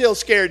death. I'm still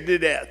scared to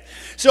death.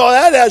 So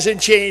that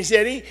hasn't changed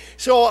any.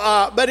 So,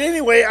 but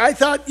anyway, I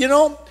thought,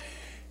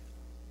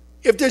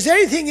 if there's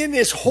anything in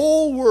this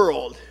whole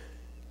world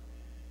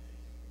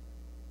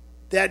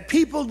that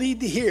people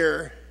need to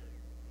hear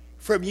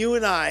from you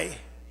and I,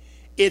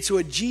 it's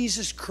what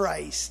Jesus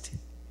Christ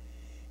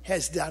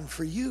has done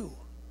for you.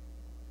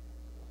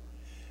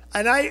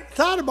 And I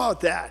thought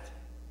about that.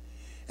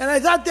 And I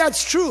thought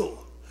that's true.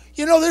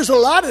 There's a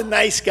lot of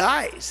nice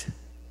guys.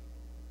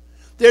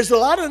 There's a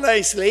lot of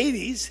nice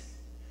ladies.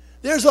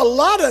 There's a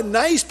lot of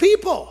nice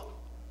people.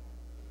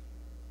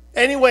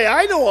 Anyway,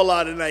 I know a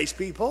lot of nice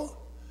people.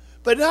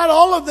 But not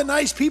all of the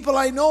nice people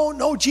I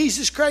know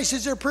Jesus Christ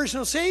as their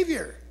personal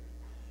Savior.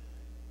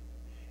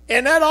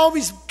 And that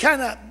always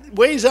kind of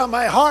weighs on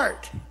my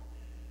heart.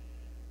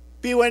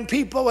 When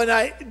people that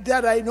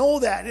I know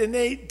that, and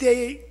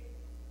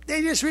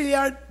they just really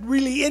aren't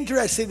really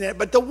interested in it.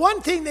 But the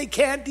one thing they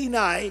can't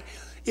deny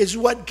is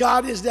what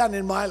God has done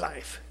in my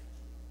life.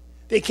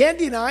 They can't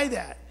deny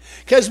that.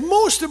 Because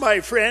most of my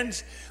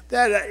friends,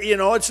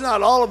 it's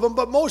not all of them,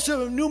 but most of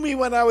them knew me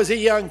when I was a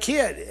young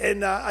kid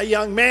and a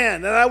young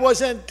man. And I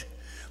wasn't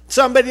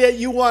somebody that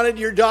you wanted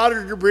your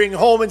daughter to bring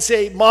home and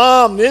say,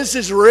 Mom, this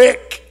is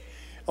Rick.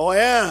 Oh,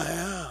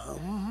 yeah.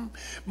 Mm-hmm.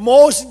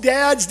 Most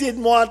dads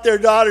didn't want their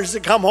daughters to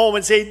come home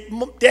and say,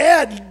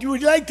 Dad,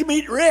 would you like to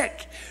meet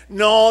Rick?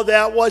 No,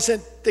 that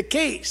wasn't the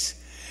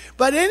case.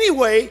 But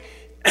anyway,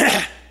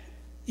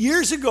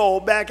 years ago,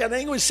 back I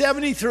think it was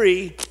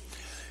 73,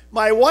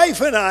 my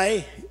wife and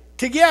I,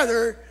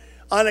 together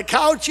on a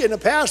couch in a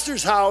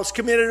pastor's house,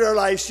 committed our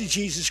lives to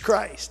Jesus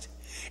Christ.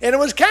 And it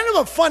was kind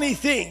of a funny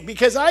thing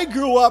because I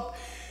grew up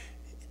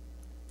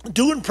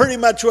doing pretty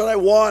much what I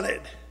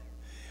wanted.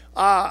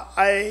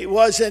 I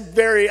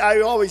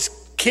always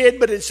kid,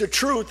 but it's the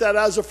truth that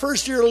I was a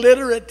first-year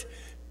literate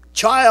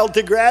child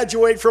to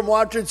graduate from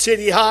Washington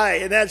City High,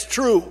 and that's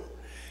true.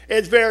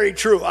 It's very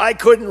true. I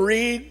couldn't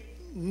read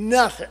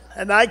nothing,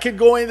 and I could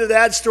go into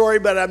that story,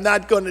 but I'm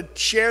not going to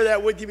share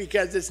that with you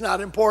because it's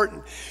not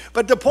important.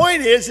 But the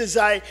point is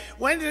I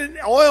went in an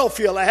oil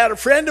field. I had a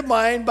friend of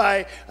mine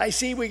I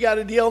see we got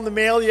a deal in the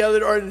mail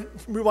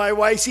my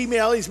wife's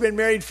email. He's been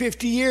married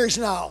 50 years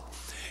now,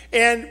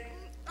 and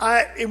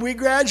we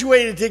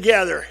graduated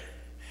together.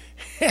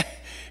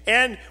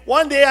 And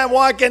one day I'm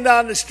walking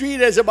down the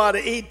street as about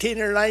an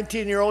 18 or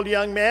 19-year-old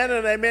young man,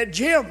 and I met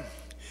Jim.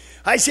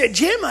 I said,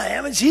 Jim, I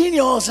haven't seen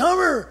you all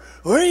summer.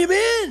 Where have you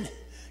been?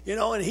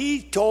 And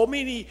he told me,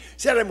 and he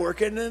said, I'm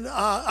working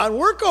on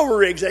workover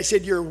rigs. I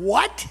said, you're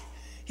what?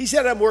 He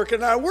said, I'm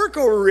working on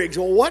workover rigs.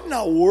 Well, what in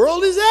the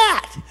world is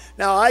that?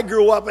 Now, I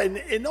grew up,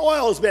 and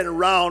oil's been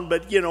around,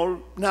 but,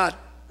 not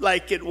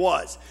like it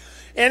was.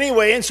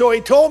 Anyway, and so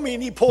he told me,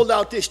 and he pulled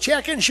out this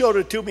check and showed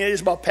it to me. I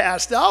just about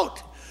passed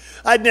out.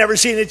 I'd never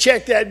seen a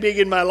check that big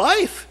in my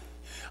life.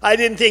 I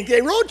didn't think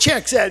they wrote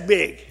checks that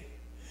big.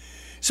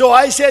 So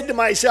I said to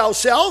myself,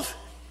 self,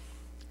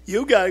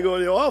 you got to go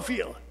to the oil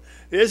field.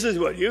 This is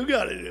what you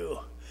got to do.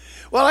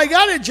 Well, I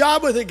got a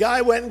job with a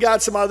guy, went and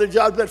got some other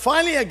jobs, but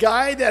finally a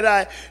guy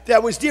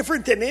that was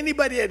different than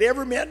anybody I'd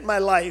ever met in my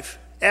life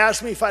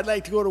asked me if I'd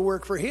like to go to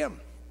work for him.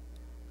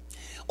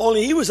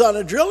 Only he was on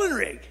a drilling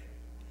rig.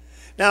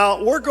 Now,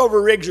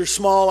 workover rigs are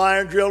small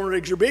iron, drilling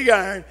rigs are big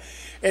iron,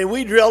 and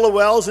we drill the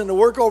wells, and the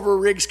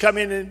workover rigs come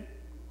in and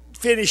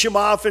finish them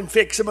off and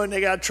fix them, and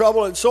they got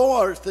trouble, and so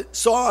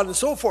on and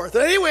so forth.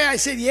 And anyway, I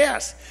said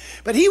yes.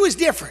 But he was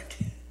different.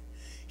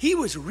 He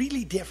was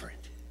really different.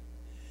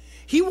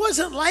 He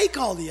wasn't like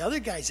all the other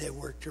guys I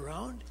worked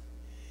around.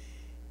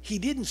 He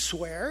didn't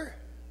swear.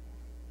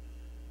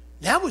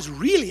 That was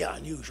really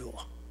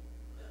unusual.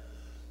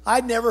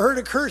 I'd never heard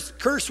a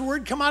curse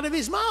word come out of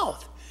his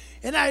mouth.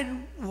 And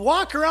I'd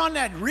walk around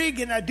that rig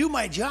and I'd do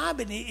my job,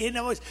 and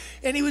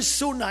he was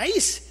so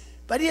nice,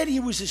 but yet he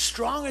was as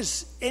strong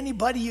as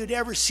anybody you'd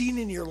ever seen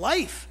in your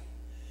life.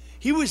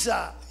 He was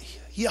a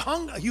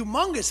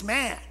humongous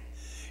man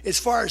as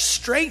far as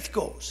strength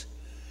goes.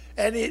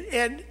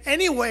 And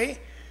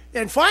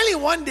finally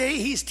one day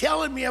he's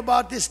telling me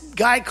about this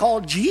guy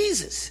called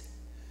Jesus.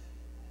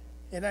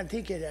 And I'm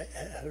thinking,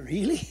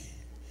 really?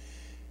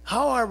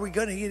 How are we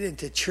going to get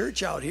into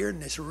church out here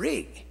in this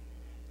rig?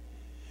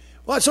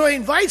 Well, so he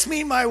invites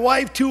me and my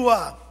wife to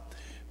a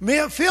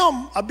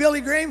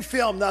Billy Graham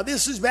film. Now,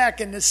 this is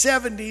back in the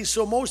 70s,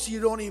 so most of you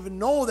don't even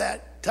know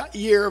that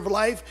year of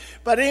life.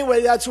 But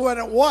anyway, that's when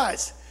it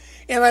was.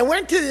 And I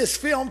went to this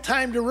film,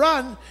 Time to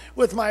Run,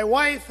 with my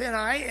wife and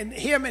I, and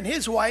him and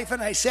his wife,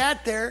 and I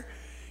sat there,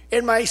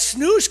 and my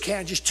snooze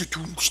can just...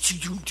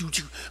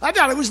 I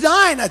thought I was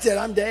dying. I said,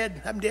 I'm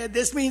dead.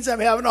 This means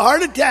I'm having a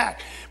heart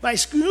attack. My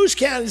snooze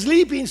can is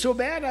leaping so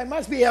bad, I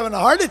must be having a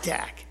heart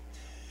attack.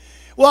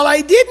 Well,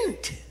 I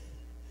didn't.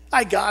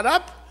 I got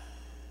up.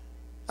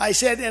 I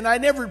said, and I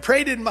never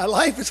prayed in my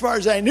life as far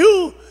as I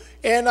knew,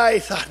 and I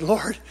thought,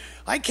 Lord,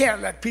 I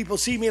can't let people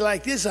see me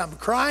like this. I'm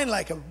crying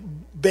like a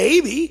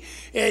baby,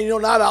 and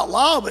not out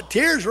loud, but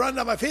tears running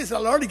down my face. I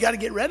thought, Lord, you got to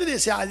get rid of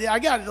this. I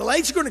got it. The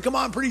lights are going to come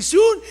on pretty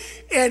soon,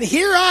 and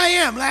here I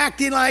am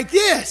acting like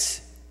this.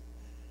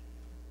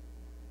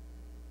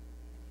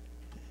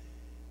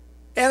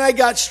 And I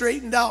got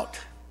straightened out.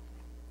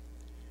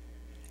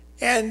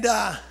 And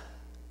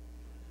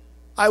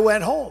I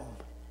went home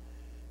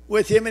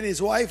with him and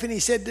his wife, and he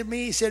said to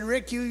me, he said,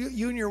 Rick,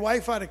 you and your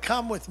wife ought to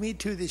come with me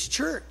to this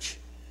church.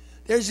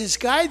 There's this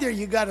guy there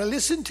you got to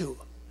listen to.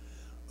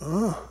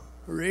 Oh,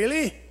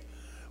 really?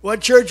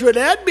 What church would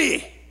that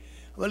be?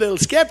 I'm a little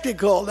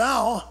skeptical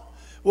now.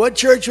 What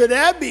church would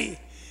that be?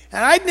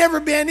 And I'd never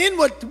been in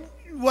what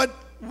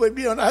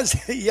when I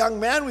was a young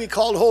man, we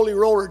called Holy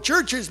Roller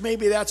churches.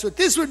 Maybe that's what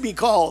this would be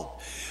called.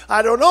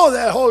 I don't know,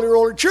 that Holy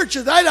Roller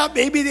churches. I thought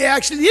maybe they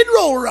actually did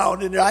roll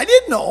around in there. I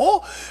didn't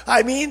know.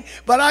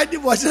 But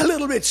it was a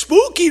little bit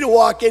spooky to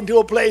walk into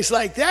a place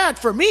like that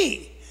for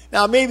me.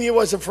 Now, maybe it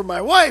wasn't for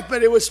my wife,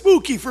 but it was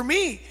spooky for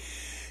me.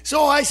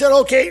 So I said,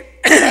 okay.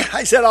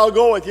 I said, I'll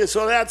go with you.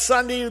 So that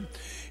Sunday,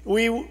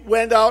 we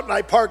went out, and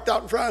I parked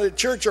out in front of the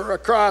church, or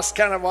across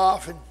kind of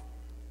off, and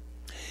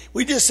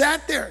we just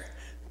sat there.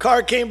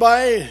 Car came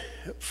by,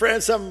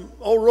 some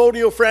old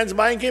rodeo friends of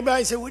mine came by.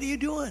 I said, what are you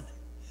doing?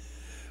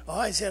 Oh,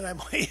 I said, I'm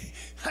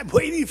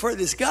waiting for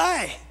this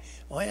guy.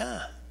 Oh,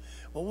 yeah.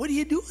 Well, what are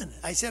you doing?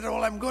 I said,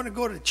 well, I'm going to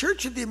go to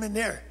church with him in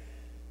there.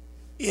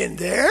 In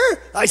there?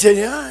 I said,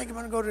 yeah, I'm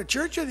going to go to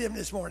church with him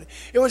this morning.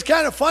 It was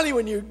kind of funny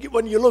when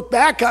you look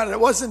back on it. It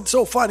wasn't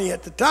so funny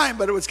at the time,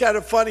 but it was kind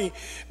of funny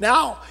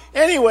now.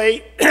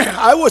 Anyway,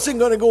 I wasn't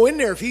going to go in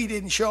there if he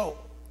didn't show.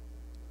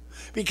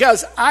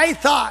 Because I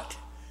thought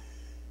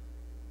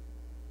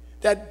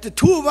that the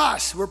two of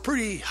us were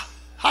pretty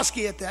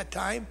husky at that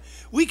time.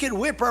 We could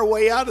whip our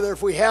way out of there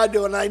if we had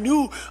to, and I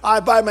knew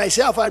by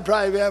myself I'd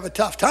probably have a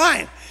tough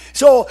time.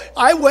 So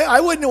I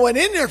wouldn't have went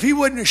in there if he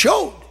wouldn't have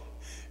showed.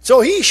 So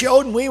he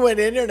showed, and we went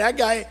in there, and that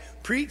guy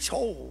preached.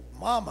 Oh,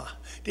 mama,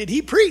 did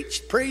he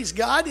preach? Praise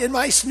God. And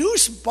my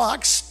snooze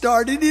box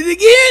started it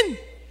again.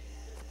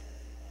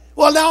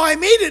 Well, now I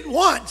made it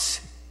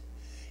once.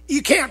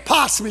 You can't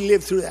possibly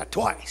live through that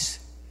twice.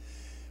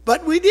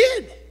 But we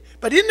did.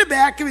 But in the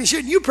back of his,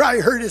 you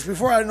probably heard this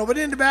before, I don't know, but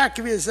in the back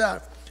of his,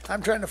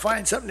 I'm trying to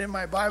find something in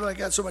my Bible. I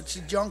got so much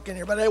junk in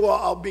here, but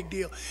big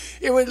deal.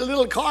 It was a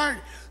little card.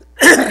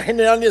 And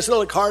then on this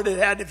little card it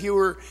had if you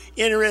were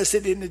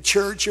interested in the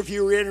church, if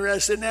you were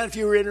interested in that, if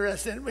you were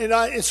interested in,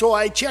 and so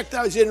I checked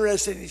I was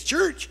interested in his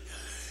church.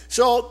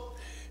 So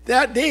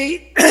that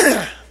day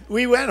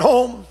we went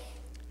home.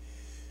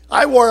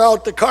 I wore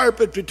out the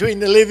carpet between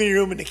the living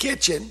room and the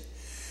kitchen.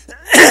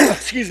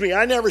 Excuse me,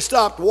 I never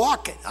stopped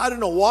walking. I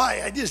don't know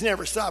why. I just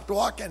never stopped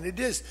walking.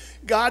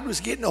 God was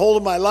getting a hold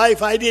of my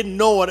life. I didn't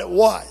know what it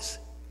was.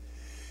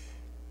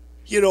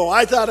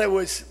 I thought I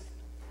was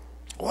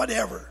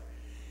whatever.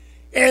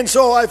 And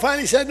so I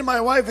finally said to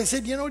my wife, I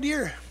said,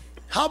 dear,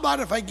 how about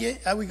if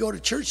we go to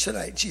church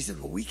tonight? And she said,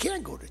 well, we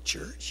can't go to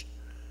church.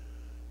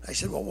 I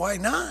said, well, why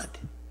not?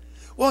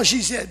 Well,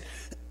 she said,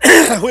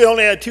 we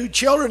only had 2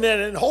 children,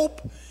 and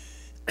Hope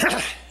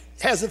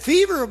has a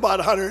fever of about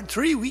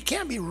 103. We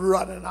can't be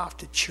running off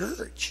to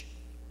church.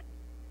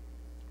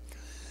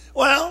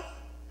 Well,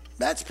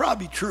 that's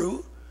probably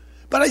true.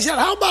 But I said,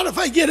 how about if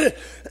I get a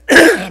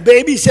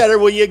babysitter?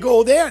 Will you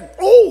go then?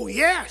 Oh,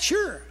 yeah,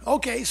 sure.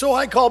 Okay, so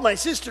I called my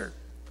sister.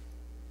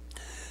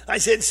 I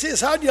said, sis,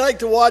 how'd you like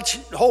to watch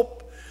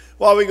Hope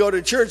while we go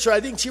to church? So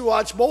I think she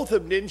watched both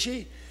of them, didn't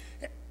she?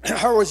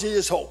 Or was it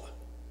just Hope?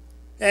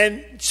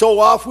 And so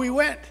off we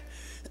went.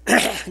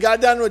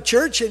 Got done with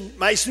church, and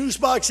my snooze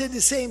box said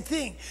the same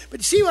thing.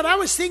 But see, what I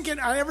was thinking,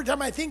 every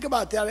time I think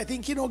about that, I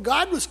think,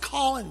 God was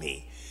calling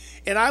me,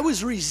 and I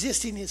was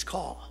resisting his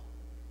call.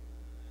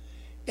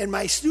 And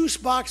my snooze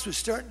box was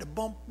starting to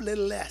bump a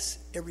little less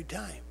every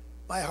time.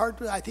 My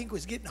heart, I think,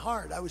 was getting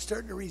hard. I was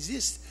starting to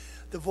resist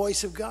the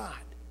voice of God.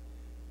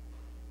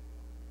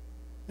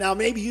 Now,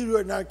 maybe you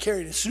are not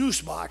carrying a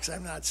snooze box.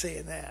 I'm not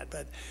saying that.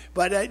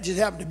 But it just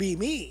happened to be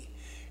me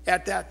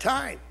at that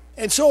time.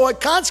 And so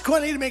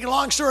consequently, to make a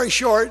long story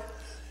short,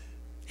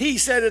 he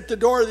said at the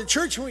door of the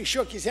church when we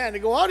shook his hand to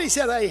go out, he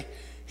said, why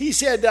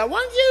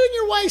don't you and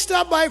your wife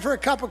stop by for a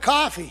cup of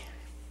coffee?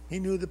 He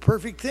knew the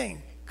perfect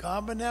thing.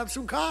 Come and have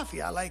some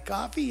coffee. I like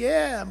coffee.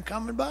 Yeah, I'm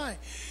coming by.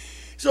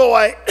 So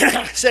I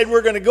said,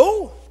 we're going to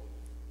go.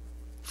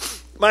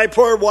 My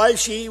poor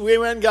wife, we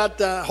went and got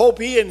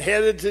Hopi and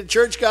headed to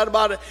church. Got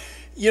about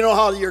you know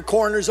how your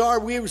corners are.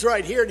 We was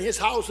right here, and his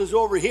house was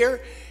over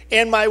here.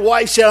 And my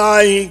wife said,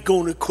 I ain't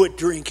going to quit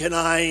drinking.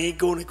 I ain't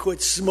going to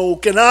quit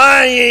smoking.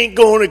 I ain't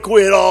going to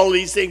quit all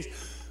these things.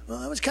 Well,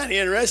 that was kind of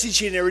interesting.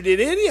 She never did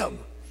any of them.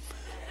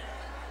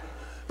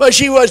 But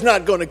she was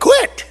not going to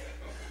quit.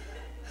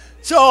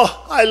 So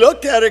I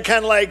looked at her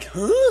kind of like,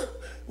 huh?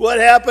 What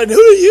happened to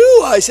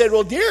you? I said,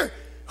 well, dear,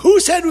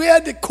 who said we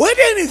had to quit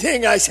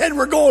anything? I said,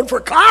 we're going for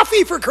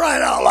coffee, for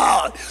crying out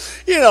loud.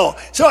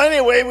 So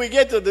anyway, we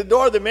get to the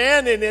door of the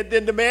man, and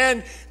then the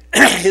man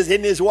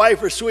and his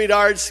wife are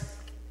sweethearts.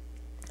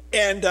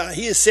 And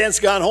he has since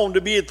gone home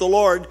to be with the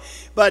Lord.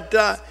 But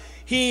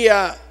he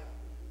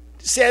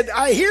said,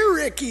 I hear,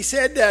 Rick, he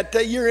said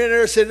that you're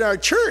interested in our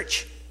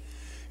church.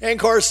 And, of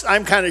course,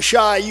 I'm kind of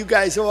shy. You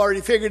guys have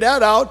already figured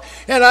that out.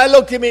 And I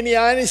looked him in the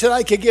eye and he said,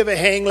 I could give a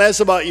hang less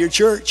about your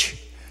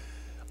church.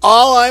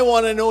 All I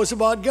want to know is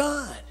about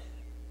God.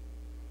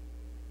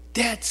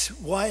 That's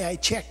why I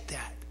checked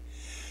that.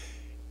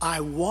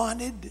 I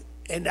wanted,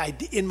 and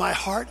in my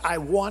heart, I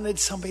wanted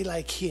somebody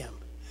like him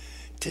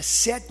to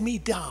set me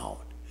down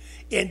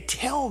and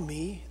tell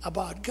me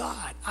about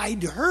God.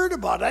 I'd heard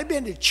about it. I'd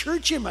been to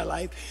church in my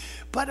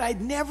life, but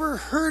I'd never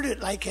heard it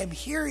like I'm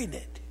hearing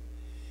it.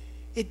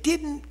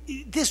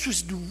 This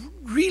was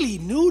really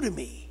new to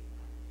me.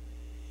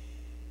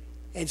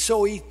 And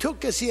so he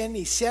took us in,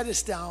 he set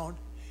us down.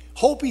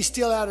 Hope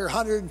still had her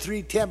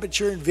 103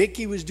 temperature, and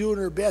Vicky was doing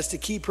her best to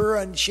keep her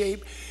in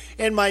shape.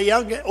 And my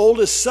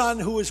oldest son,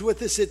 who was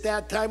with us at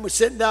that time, was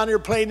sitting down here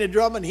playing the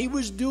drum, and he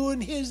was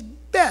doing his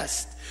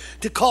best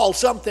to call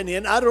something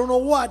in. I don't know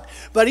what,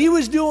 but he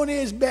was doing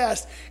his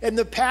best. And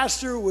the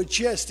pastor was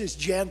just as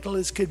gentle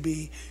as could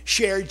be,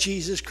 shared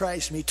Jesus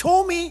Christ with me,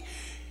 told me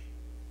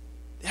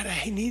that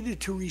I needed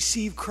to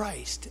receive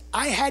Christ.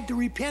 I had to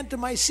repent of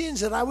my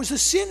sins, that I was a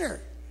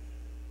sinner.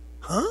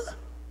 Huh?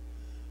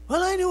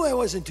 Well, I knew I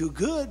wasn't too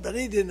good, but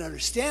I didn't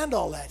understand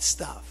all that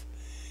stuff.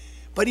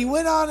 But he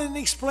went on and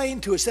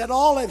explained to us that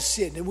all have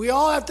sinned, and we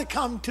all have to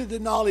come to the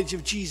knowledge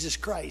of Jesus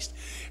Christ.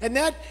 And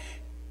that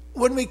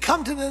when we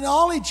come to the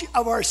knowledge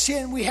of our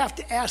sin, we have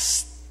to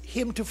ask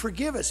him to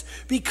forgive us.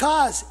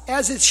 Because,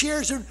 as it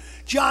shares in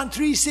John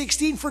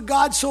 3:16, for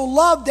God so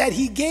loved that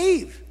he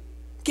gave.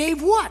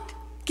 Gave what?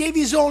 Gave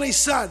his only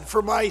son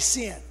for my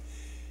sin.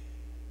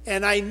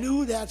 And I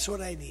knew that's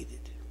what I needed.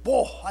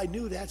 I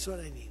knew that's what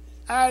I needed.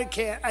 I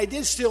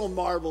still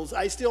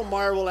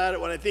marvel at it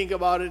when I think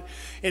about it.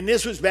 And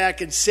this was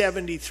back in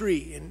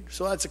 73. And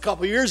so that's a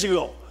couple years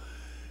ago.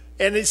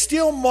 And I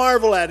still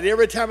marvel at it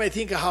every time I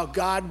think of how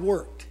God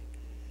worked.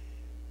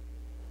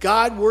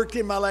 God worked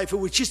in my life. It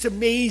was just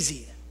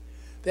amazing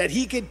that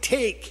he could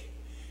take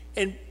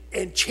and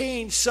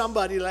change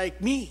somebody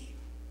like me.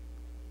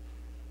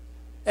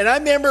 And I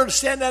remember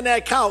standing on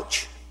that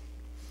couch,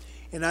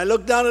 and I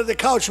looked down at the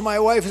couch, and my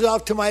wife was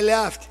off to my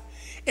left.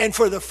 And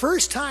for the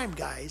first time,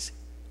 guys,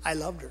 I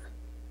loved her.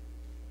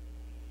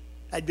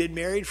 I'd been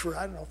married for,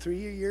 3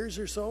 years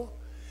or so.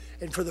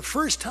 And for the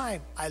first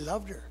time, I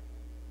loved her.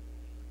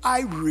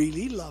 I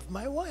really loved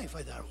my wife.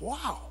 I thought,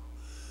 wow,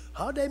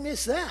 how did I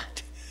miss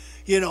that?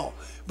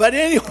 But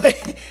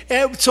anyway,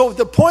 and so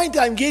the point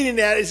I'm getting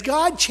at is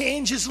God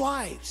changes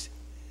lives.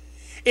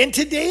 And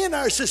today in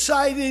our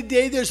society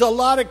today, there's a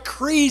lot of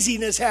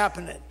craziness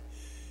happening.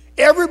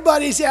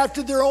 Everybody's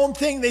after their own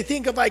thing. They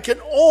think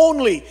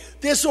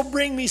this will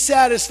bring me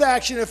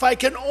satisfaction. If I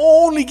can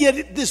only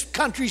get this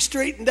country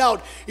straightened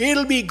out,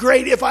 it'll be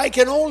great if I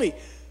can only.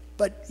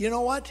 But you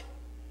know what?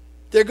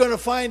 They're going to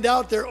find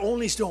out their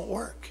onlys don't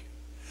work.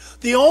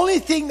 The only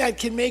thing that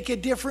can make a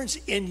difference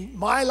in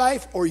my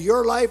life or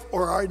your life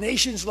or our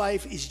nation's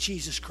life is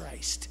Jesus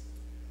Christ.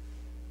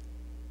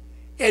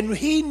 And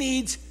he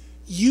needs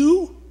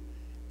you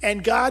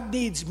and God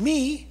needs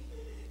me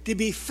to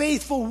be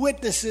faithful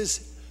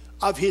witnesses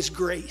of His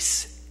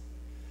grace.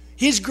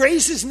 His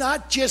grace is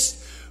not just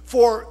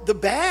for the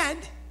bad.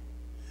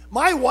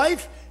 My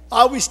wife,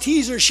 I always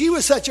tease her, she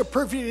was such a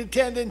perfect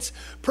attendance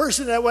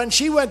person that when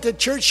she went to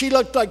church, she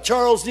looked like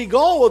Charles de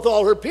Gaulle with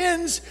all her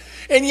pins,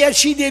 and yet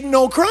she didn't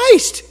know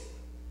Christ.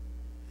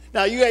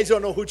 Now, you guys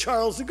don't know who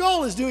Charles de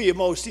Gaulle is, do you,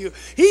 most of you?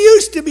 He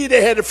used to be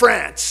the head of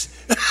France.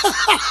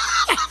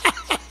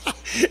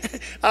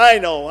 I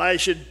know, I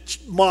should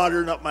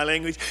modern up my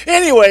language.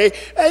 Anyway,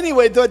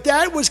 but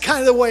that was kind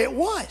of the way it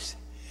was.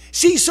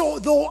 See, so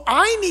though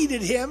I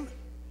needed him,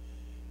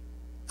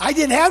 I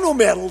didn't have no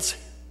medals.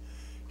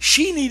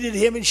 She needed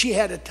him, and she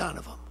had a ton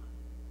of them.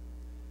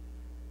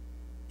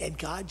 And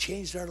God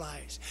changed our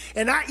lives.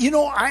 And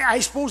I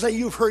suppose that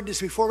you've heard this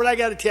before, but I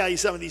got to tell you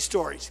some of these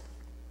stories.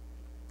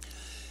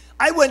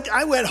 I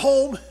went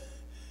home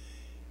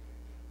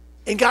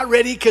and got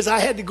ready because I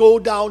had to go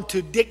down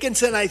to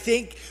Dickinson, I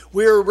think.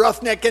 We were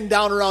roughnecking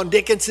down around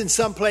Dickinson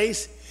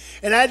someplace.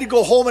 And I had to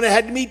go home, and I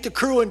had to meet the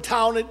crew in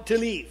town to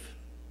leave.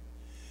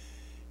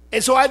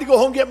 And so I had to go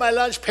home, get my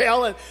lunch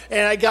pail,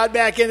 and I got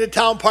back into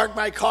town, parked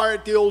my car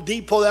at the old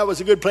depot. That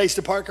was a good place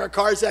to park our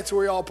cars. That's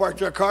where we all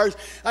parked our cars.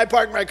 I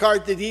parked my car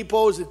at the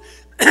depots, and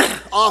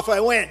off I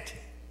went.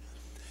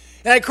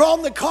 And I crawled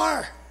in the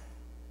car.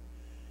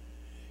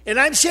 And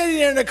I'm sitting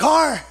there in the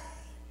car,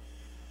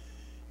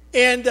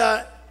 and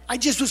I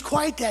just was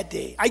quiet that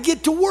day. I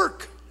get to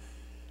work.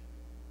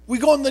 We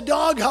go in the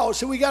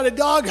doghouse, and we got a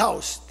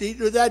doghouse.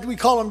 That we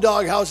call them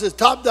doghouses.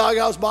 Top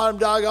doghouse, bottom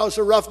doghouse,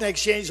 a roughneck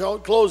exchange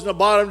closed in the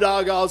bottom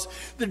doghouse.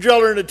 The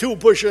driller and the tool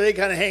pusher, they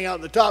kind of hang out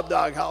in the top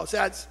doghouse.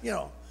 That's,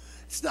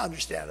 it's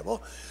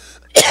understandable.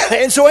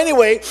 And so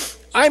anyway,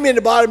 I'm in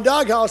the bottom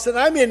doghouse, and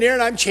I'm in there,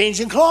 and I'm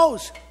changing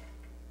clothes.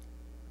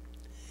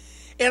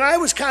 And I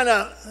was kind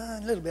of a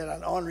little bit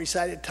on the ornery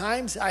side at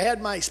times. I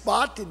had my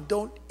spot, and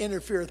don't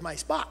interfere with my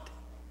spot.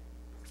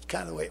 It's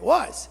kind of the way it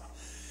was.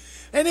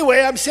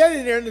 Anyway, I'm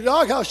sitting there in the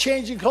doghouse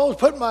changing clothes,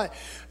 putting my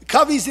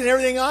coveys and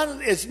everything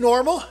on. It's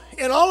normal.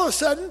 And all of a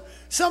sudden,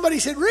 somebody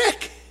said,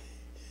 "Rick,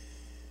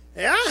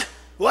 yeah?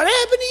 What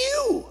happened to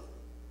you?"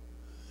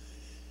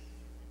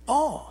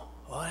 "Oh,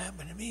 what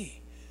happened to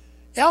me?"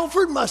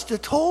 Alfred must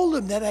have told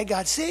him that I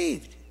got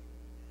saved.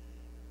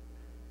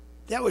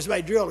 That was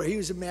my driller. He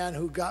was a man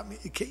who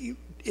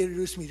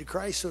introduced me to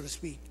Christ, so to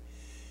speak.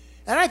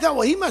 And I thought,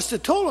 well, he must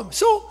have told him.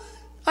 So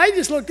I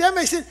just looked at him.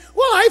 I said,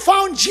 "Well, I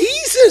found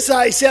Jesus."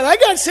 I said, "I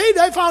got saved.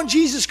 I found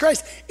Jesus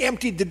Christ."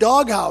 Emptied the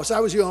doghouse.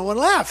 I was the only one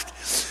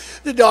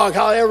left. The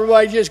doghouse,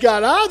 everybody just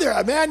got out of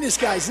there. Man, this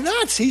guy's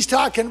nuts. He's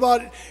talking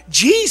about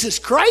Jesus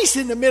Christ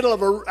in the middle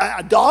of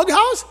a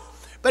doghouse.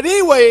 But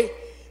anyway,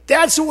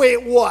 that's the way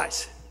it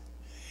was.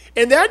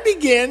 And that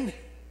began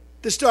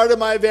the start of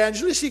my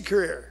evangelistic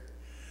career.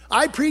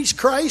 I preached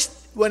Christ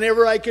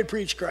whenever I could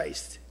preach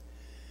Christ.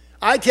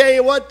 I tell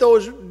you what,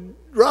 those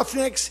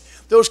roughnecks,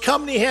 those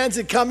company hands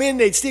that come in,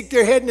 they'd stick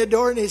their head in the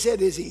door and they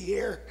said, "Is he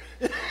here?"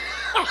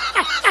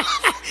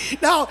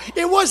 Now,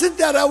 it wasn't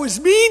that I was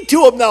mean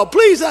to them. Now,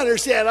 please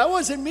understand, I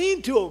wasn't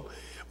mean to them.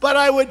 But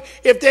I would,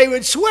 if they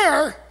would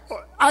swear,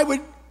 I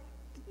would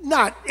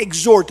not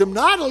exhort them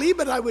naughtily,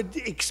 but I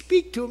would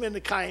speak to them in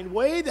a kind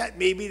way that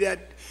maybe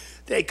that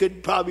they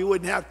could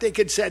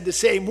said the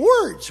same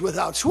words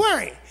without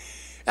swearing.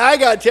 I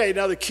got to tell you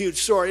another cute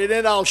story, and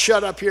then I'll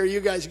shut up here.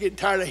 You guys are getting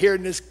tired of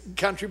hearing this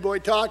country boy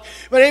talk.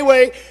 But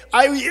anyway,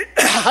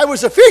 I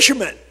was a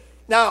fisherman.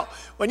 Now,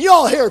 when you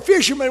all hear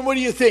fisherman, what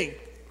do you think?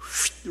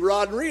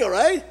 Rod and reel,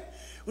 right?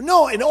 Well,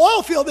 no, in the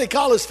oil field, they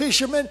call us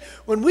fishermen.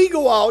 When we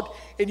go out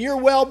and your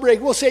well break,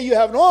 we'll say you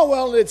have an oil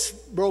well and it's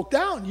broke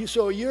down.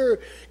 So you're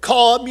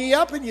calling me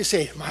up and you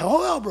say, "My oil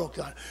well broke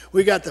down.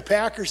 We got the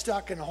packer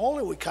stuck in the hole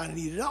and we kind of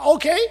need it out."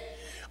 Okay,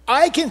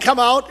 I can come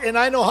out and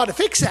I know how to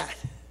fix that.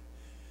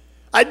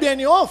 I'd been in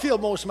the oil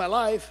field most of my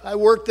life. I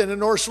worked in the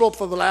North Slope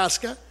of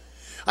Alaska.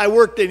 I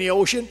worked in the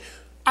ocean.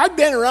 I'd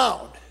been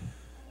around.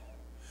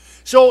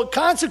 So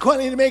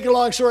consequently, to make a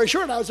long story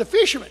short, I was a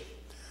fisherman.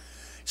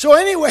 So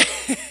anyway,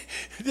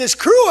 this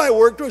crew I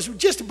worked with was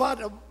just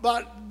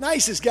about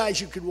nicest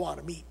guys you could want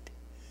to meet.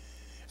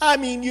 I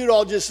mean, you'd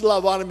all just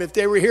love on them if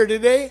they were here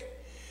today.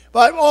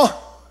 But,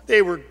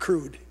 they were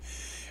crude.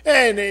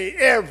 And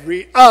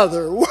every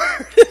other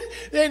word,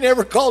 they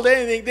never called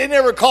anything. They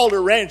never called a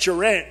wrench a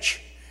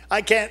wrench.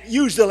 I can't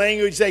use the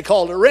language they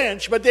called a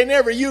wrench, but they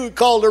never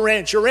called a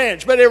wrench,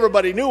 but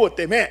everybody knew what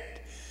they meant.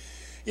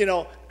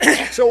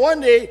 So one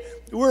day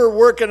we were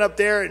working up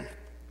there and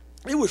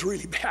it was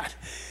really bad.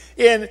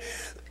 And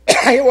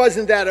it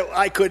wasn't that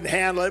I couldn't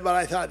handle it, but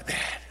I thought, man,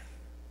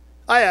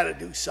 I ought to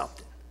do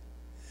something.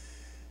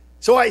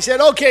 So I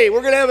said, "Okay,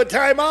 we're going to have a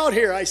timeout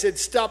here." I said,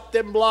 "Stop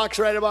them blocks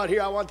right about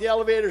here. I want the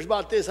elevators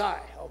about this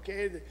high."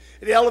 Okay,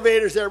 the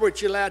elevators there,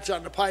 which you latch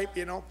on the pipe,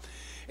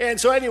 And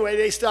so anyway,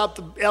 they stopped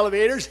the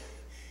elevators,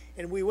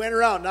 and we went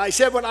around. Now I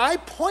said, when I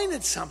point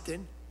at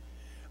something,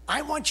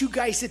 I want you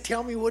guys to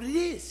tell me what it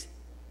is.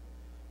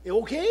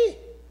 Okay?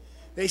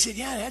 They said,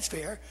 "Yeah, that's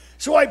fair."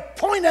 So I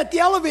point at the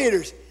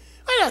elevators.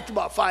 And after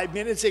about 5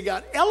 minutes, they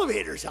got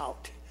elevators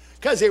out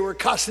because they were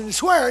cussing and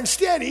swearing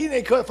steady. And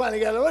they finally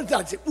got it.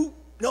 I said, ooh,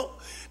 no.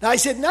 Now, I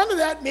said, none of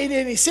that made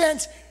any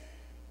sense.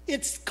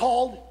 It's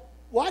called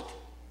what?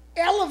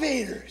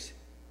 Elevators.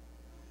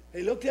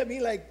 They looked at me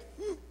like,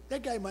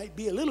 that guy might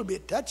be a little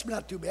bit touched, but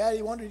not too bad.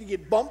 He wanted to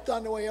get bumped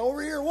on the way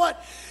over here or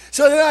what?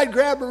 So then I'd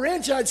grab a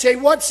wrench and I'd say,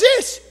 what's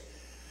this?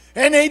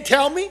 And they'd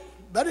tell me,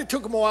 but it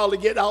took them a while to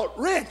get out,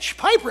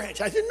 pipe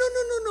wrench. I said,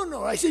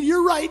 no. I said,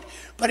 you're right,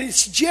 but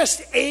it's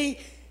just a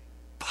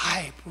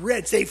pipe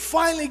wrench. They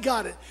finally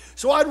got it.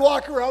 So I'd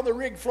walk around the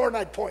rig floor and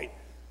I'd point.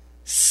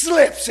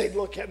 Slips. They'd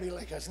look at me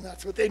like I was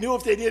nuts. But they knew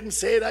if they didn't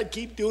say it, I'd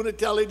keep doing it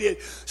till they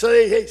did. So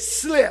they'd say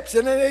slips.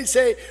 And then they'd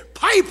say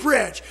pipe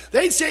wrench.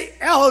 They'd say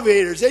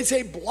elevators. They'd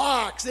say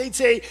blocks. They'd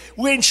say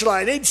winch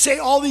line. They'd say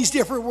all these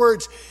different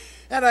words.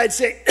 And I'd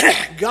say,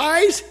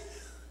 guys,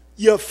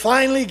 you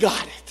finally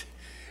got it.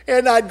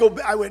 And I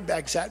went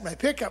back, sat in my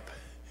pickup.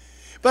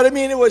 But I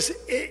mean,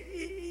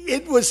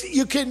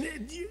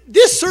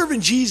 this serving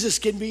Jesus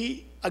can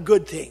be a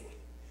good thing.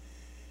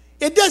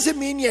 It doesn't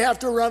mean you have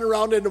to run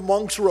around in a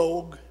monk's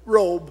robe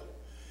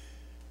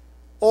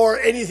or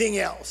anything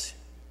else.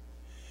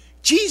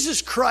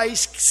 Jesus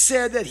Christ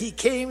said that he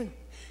came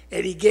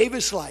and he gave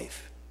his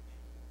life.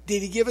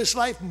 Did he give his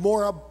life?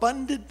 More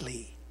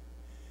abundantly.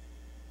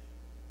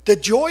 The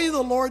joy of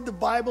the Lord, the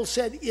Bible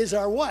said, is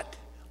our what?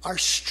 Our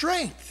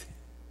strength.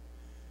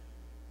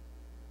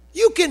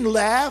 You can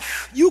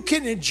laugh. You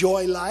can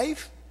enjoy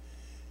life.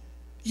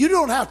 You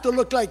don't have to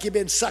look like you've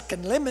been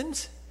sucking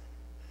lemons.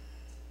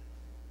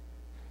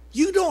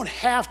 You don't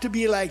have to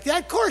be like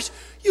that. Of course,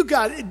 you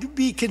got to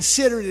be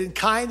considerate and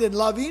kind and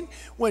loving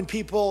when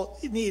people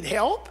need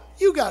help.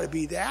 You got to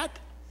be that.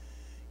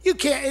 You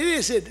can't, it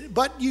isn't,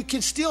 but you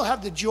can still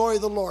have the joy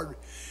of the Lord.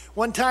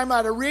 One time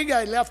at a rig,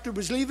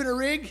 was leaving a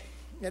rig,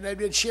 and I'd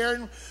been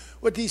sharing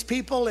with these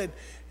people,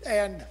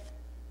 and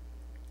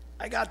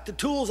I got the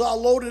tools all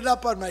loaded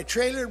up on my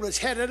trailer and was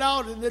headed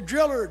out, and the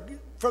driller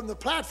from the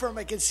platform,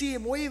 I could see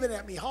him waving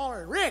at me,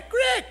 hollering, Rick!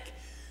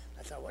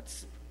 I thought,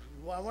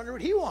 I wonder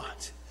what he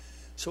wants.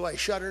 So I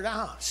shut her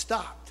down,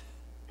 stopped.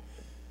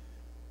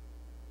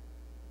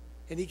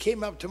 And he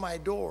came up to my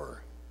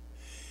door.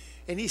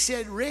 And he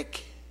said,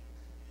 Rick,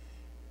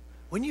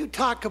 when you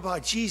talk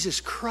about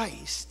Jesus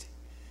Christ,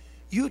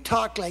 you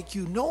talk like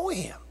you know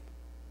him.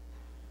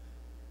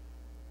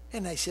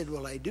 And I said,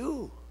 well, I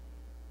do.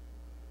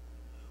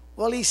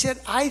 Well, he said,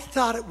 I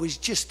thought it was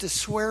just a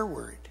swear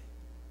word.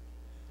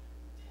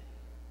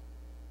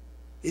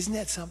 Isn't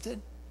that something?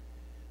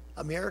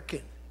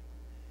 American.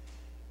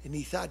 And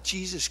he thought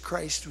Jesus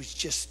Christ was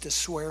just a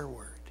swear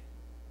word.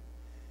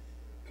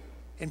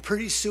 And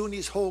pretty soon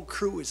his whole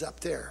crew is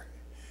up there.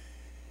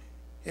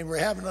 And we're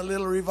having a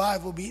little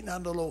revival meeting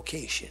on the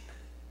location.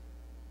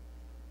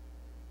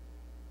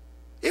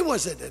 It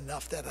wasn't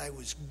enough that I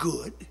was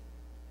good.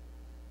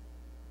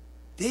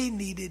 They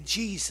needed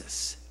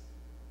Jesus.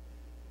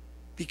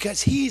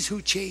 Because he's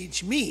who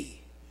changed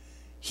me,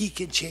 he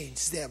can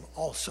change them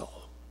also.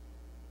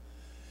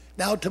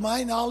 Now, to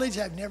my knowledge,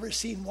 I've never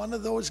seen one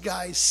of those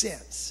guys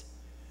since.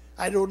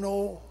 I don't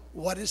know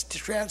what has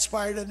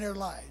transpired in their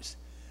lives.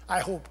 I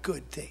hope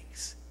good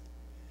things.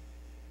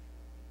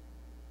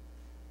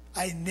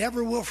 I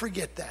never will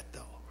forget that,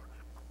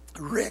 though.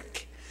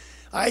 Rick,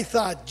 I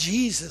thought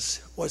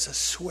Jesus was a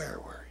swear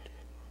word.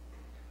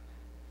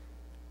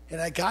 And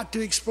I got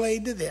to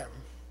explain to them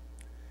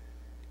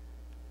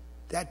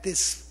that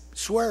this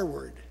swear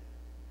word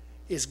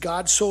is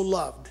God so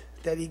loved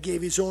that he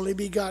gave his only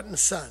begotten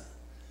Son,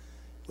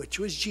 which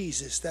was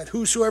Jesus, that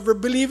whosoever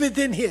believeth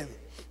in him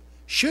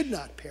should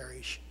not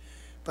perish,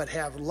 but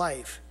have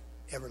life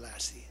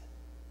everlasting.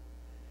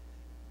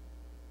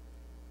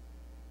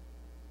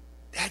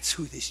 That's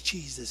who this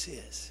Jesus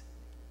is.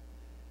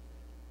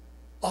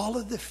 All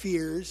of the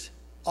fears,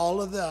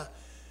 all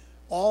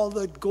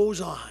that goes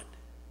on,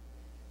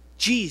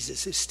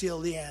 Jesus is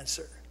still the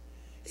answer.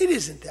 It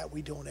isn't that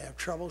we don't have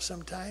trouble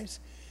sometimes,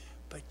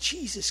 but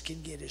Jesus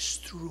can get us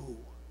through.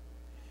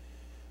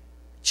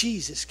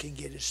 Jesus can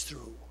get us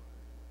through.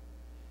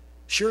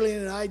 Shirley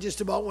and I just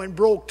about went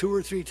broke 2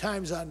 or 3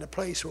 times on the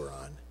place we're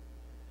on.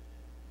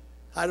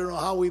 I don't know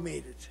how we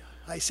made it.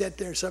 I sit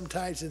there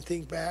sometimes and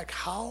think back,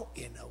 how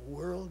in the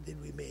world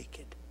did we make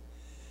it?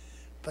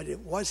 But it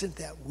wasn't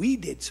that we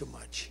did so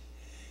much,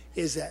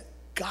 is that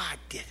God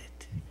did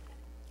it.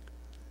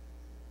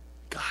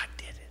 God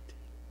did it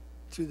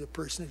through the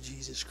person of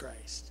Jesus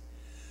Christ.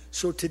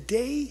 So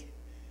today,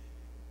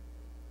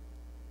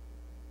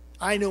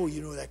 I know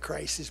you know that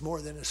Christ is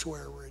more than a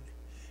swear word.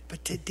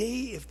 But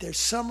today, if there's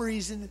some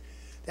reason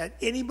that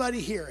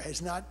anybody here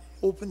has not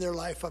opened their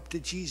life up to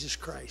Jesus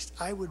Christ,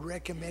 I would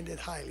recommend it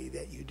highly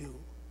that you do.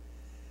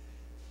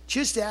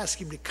 Just ask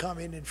him to come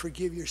in and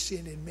forgive your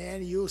sin, and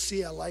man, you'll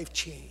see a life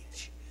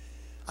change.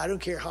 I don't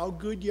care how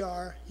good you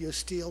are, you'll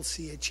still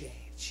see a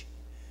change.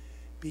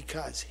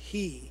 Because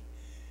he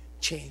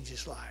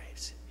changes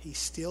lives. He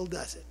still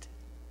does it.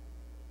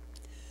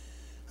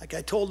 Like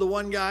I told the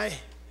one guy,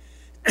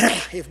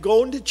 if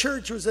going to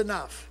church was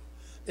enough,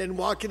 than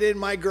walking in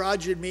my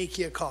garage and make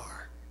you a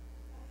car.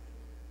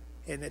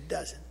 And it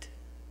doesn't.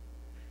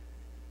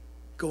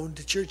 Going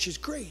to church is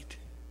great.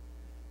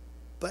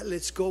 But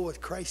let's go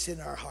with Christ in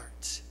our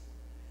hearts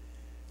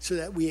so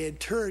that we in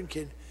turn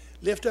can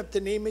lift up the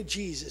name of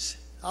Jesus.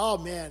 Oh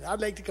man, I'd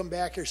like to come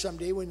back here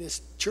someday when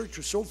this church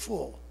was so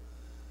full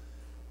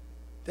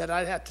that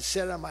I'd have to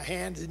sit on my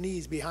hands and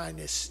knees behind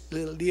this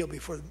little deal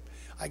before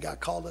I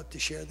got called up to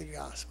share the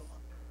gospel.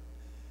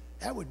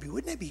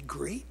 Wouldn't that be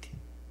great?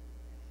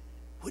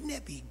 Wouldn't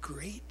that be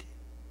great?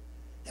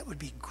 That would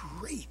be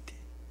great.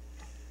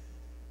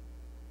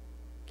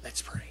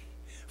 Let's pray.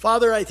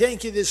 Father, I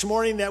thank you this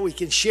morning that we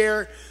can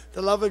share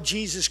the love of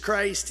Jesus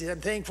Christ. I'm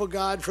thankful,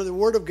 God, for the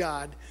Word of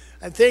God.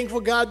 I'm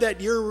thankful, God, that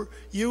you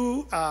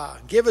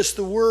give us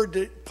the Word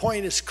to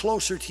point us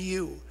closer to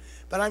you.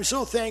 But I'm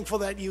so thankful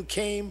that you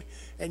came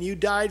and you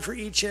died for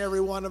each and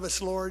every one of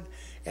us, Lord,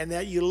 and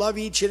that you love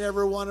each and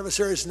every one of us.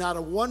 There is not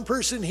a one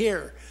person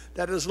here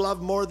that is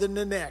loved more than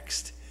the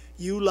next.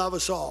 You love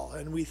us all,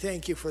 and we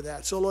thank you for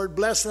that. So, Lord,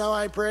 bless now,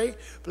 I pray.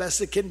 Bless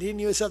the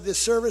continuance of this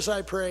service,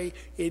 I pray,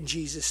 in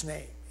Jesus'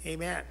 name.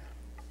 Amen.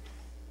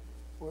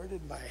 Where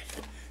did my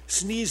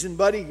sneezing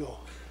buddy go?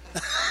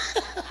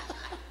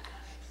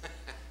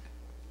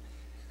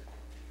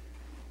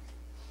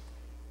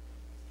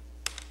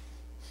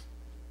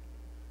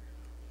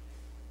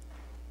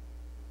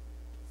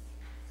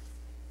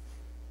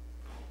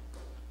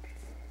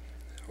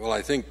 Well,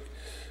 I think,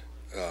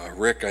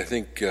 Rick,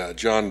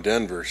 John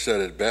Denver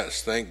said it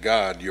best. Thank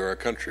God you're a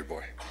country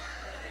boy.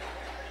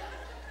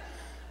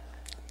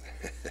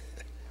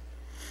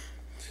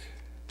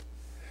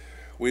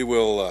 We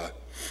will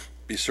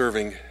be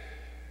serving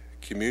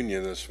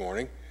communion this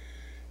morning,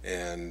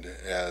 and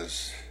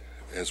as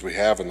we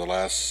have in the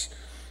last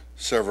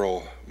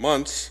several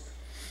months,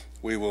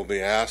 we will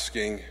be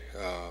asking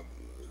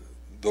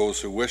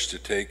those who wish to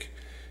take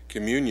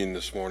communion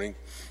this morning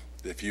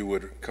if you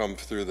would come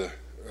through the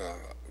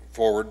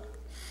forward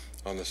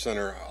on the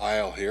center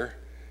aisle here,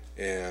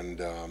 and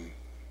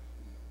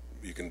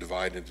you can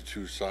divide into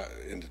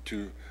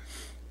two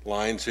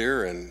lines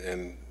here,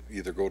 and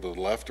either go to the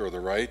left or the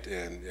right,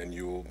 and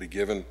you will be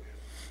given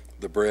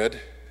the bread,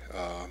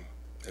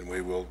 and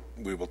we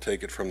will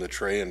take it from the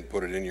tray and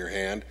put it in your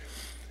hand,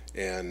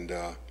 and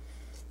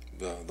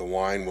the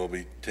wine will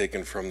be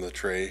taken from the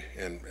tray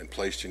and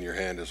placed in your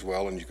hand as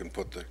well, and you can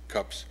put the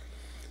cups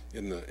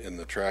in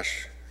the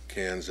trash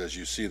cans as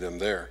you see them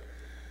there.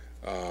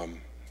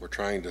 We're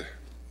trying to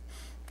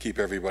keep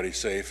everybody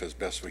safe as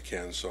best we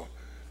can, so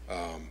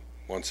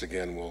once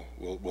again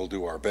we'll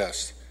do our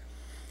best.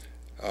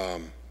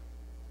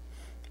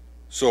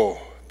 So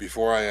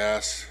before I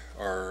ask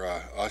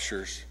our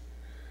ushers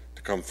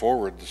to come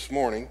forward this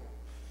morning,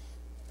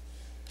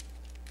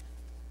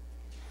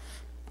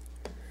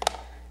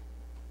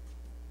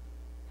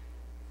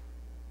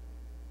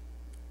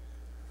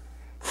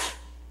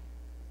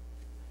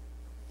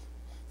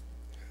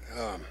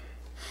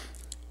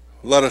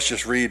 let us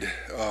just read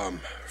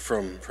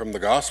from the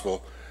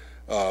gospel,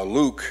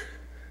 Luke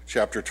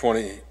chapter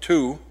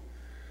 22,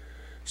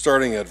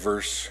 starting at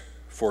verse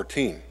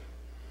 14.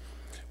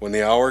 When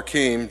the hour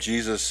came,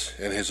 Jesus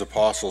and his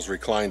apostles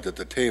reclined at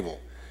the table,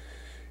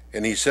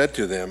 and he said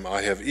to them,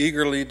 I have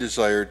eagerly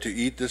desired to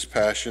eat this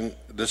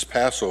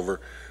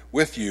Passover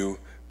with you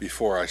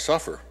before I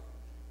suffer.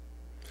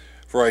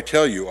 For I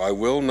tell you, I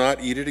will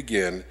not eat it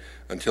again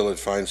until it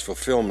finds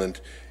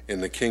fulfillment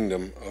in the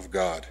kingdom of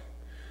God.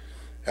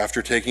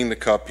 After taking the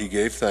cup, he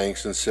gave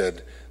thanks and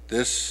said,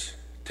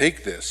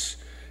 Take this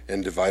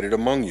and divide it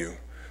among you.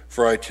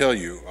 For I tell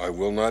you, I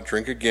will not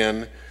drink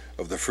again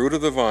of the fruit of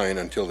the vine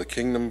until the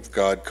kingdom of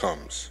God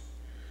comes.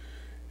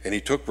 And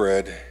he took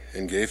bread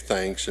and gave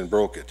thanks and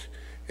broke it,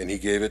 and he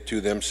gave it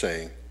to them,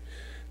 saying,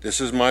 This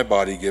is my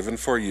body given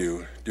for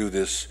you. Do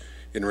this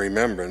in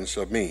remembrance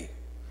of me.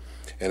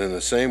 And in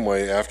the same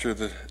way, after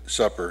the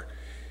supper,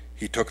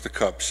 he took the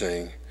cup,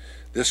 saying,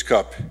 This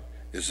cup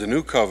is the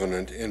new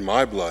covenant in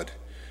my blood,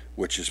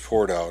 which is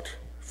poured out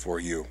for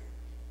you.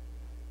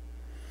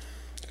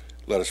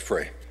 Let us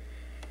pray.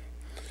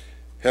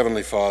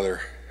 Heavenly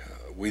Father,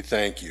 we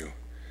thank you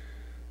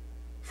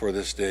for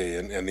this day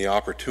and the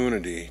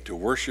opportunity to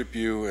worship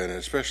you, and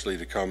especially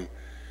to come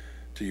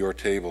to your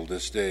table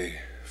this day.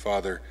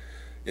 Father,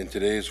 in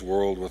today's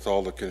world with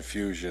all the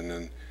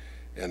confusion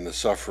and the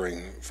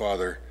suffering,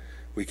 Father,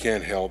 we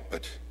can't help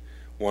but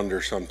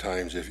wonder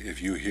sometimes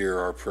if you hear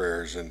our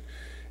prayers, and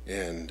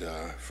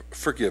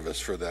forgive us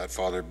for that,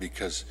 Father,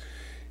 because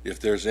if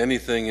there's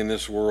anything in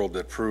this world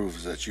that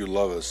proves that you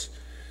love us,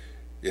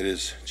 it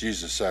is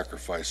Jesus'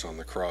 sacrifice on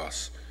the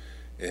cross.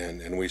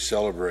 And we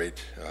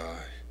celebrate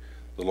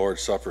the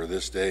Lord's Supper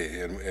this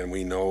day, and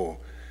we know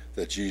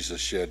that Jesus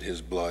shed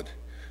his blood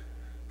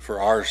for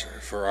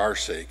our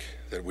sake,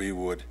 that we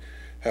would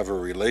have a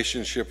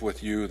relationship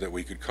with you, that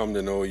we could come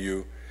to know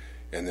you,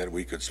 and that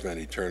we could spend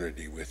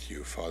eternity with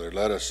you, Father.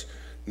 Let us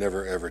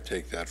never, ever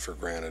take that for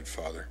granted,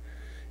 Father.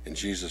 In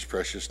Jesus'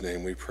 precious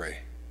name we pray.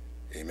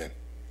 Amen.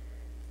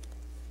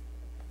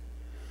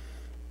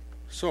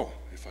 So,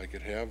 if I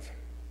could have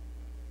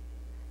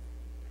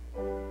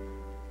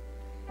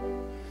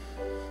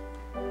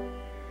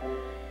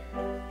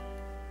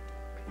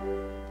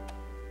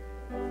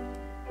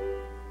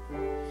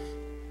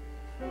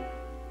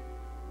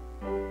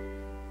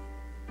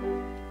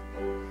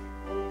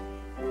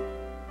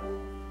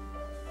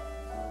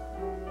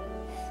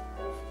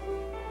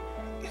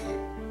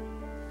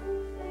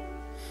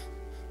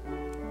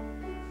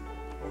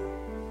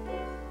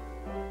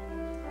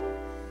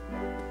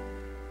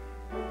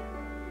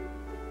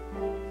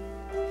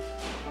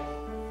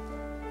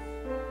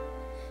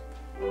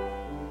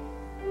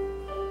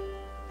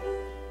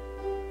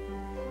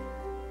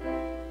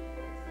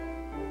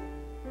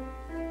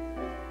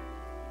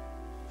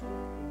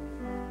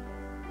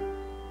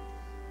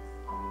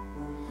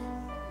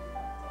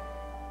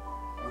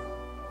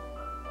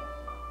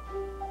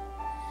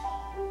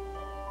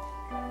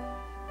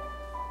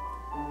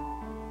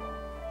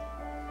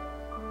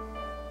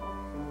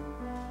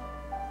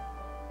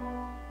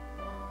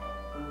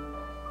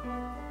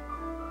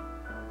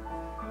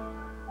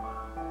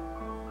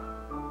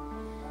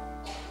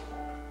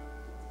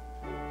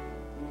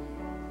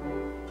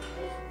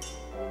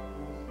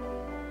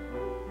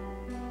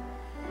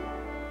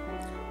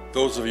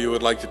Those of you who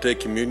would like to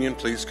take communion,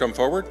 please come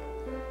forward.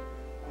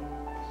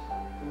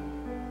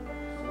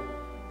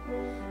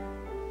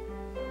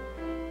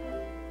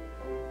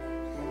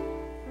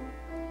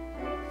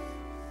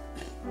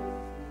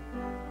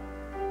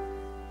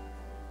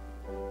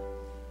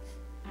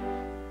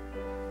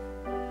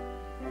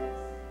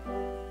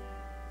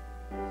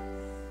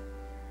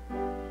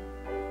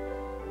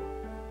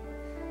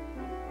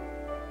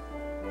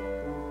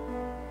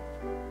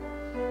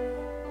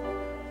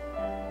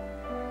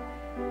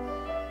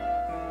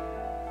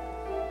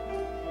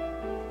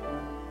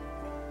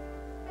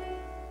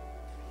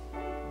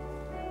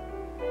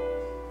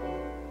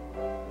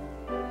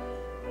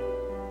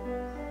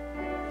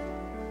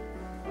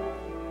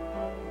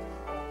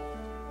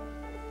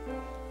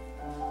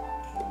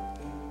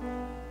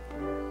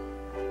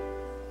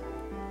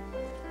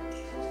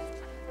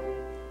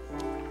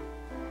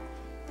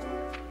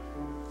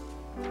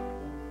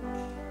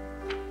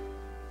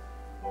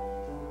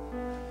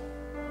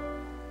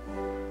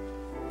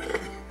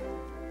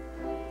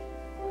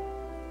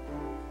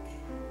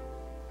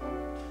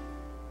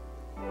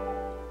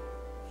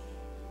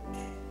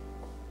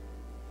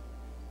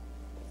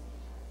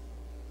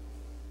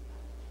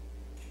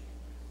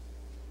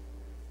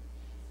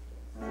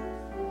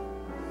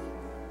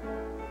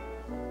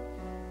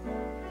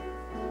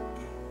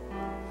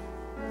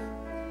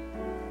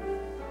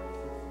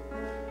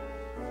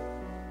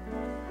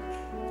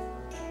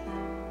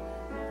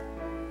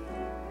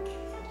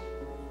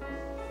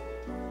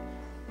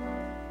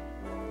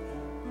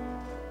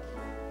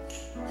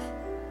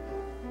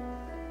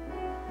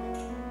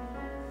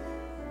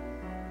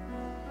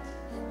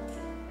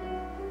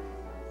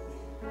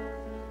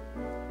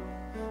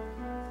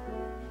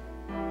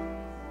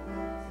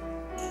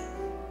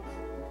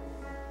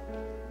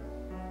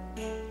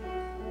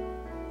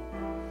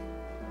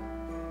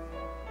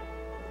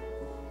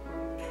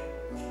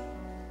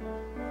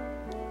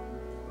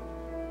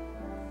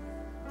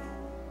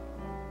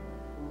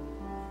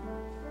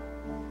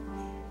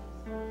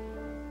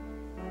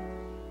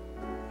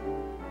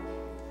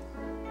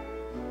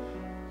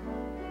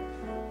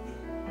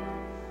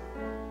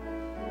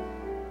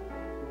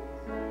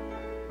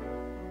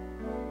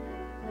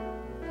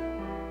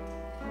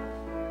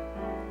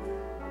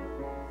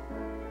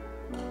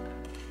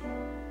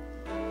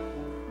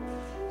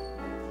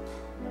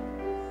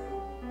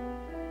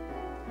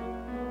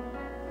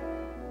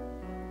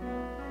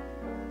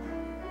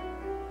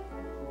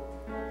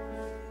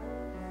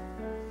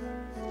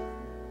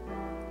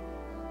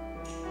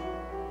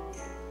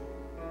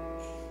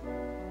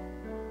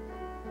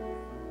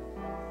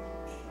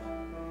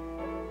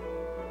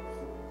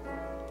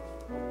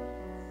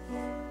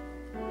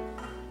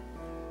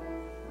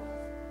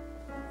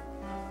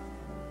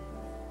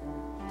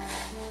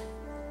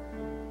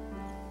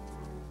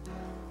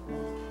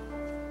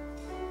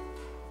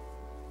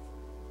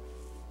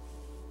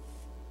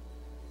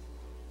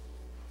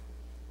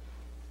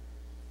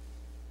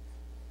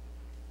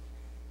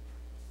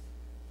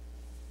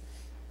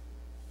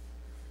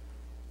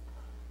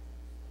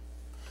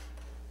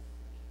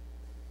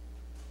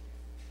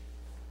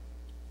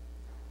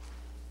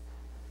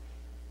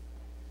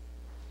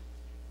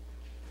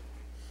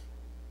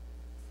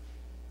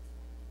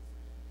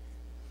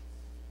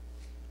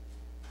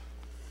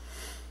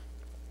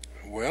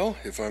 Well,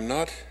 if I'm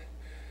not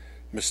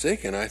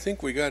mistaken, I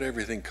think we got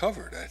everything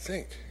covered, I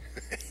think.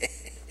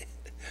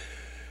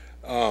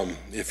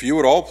 If you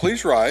would all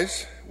please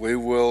rise, we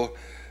will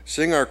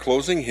sing our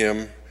closing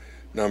hymn,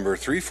 number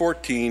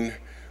 314,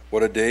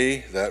 What a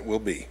Day That Will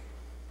Be.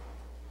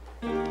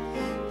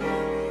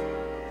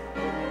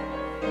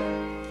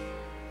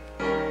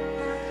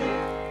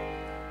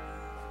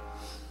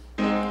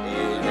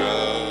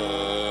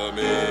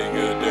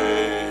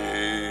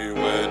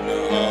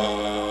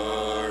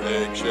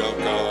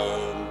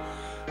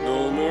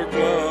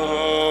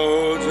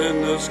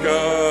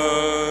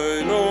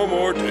 Sky, no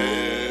more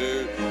tears.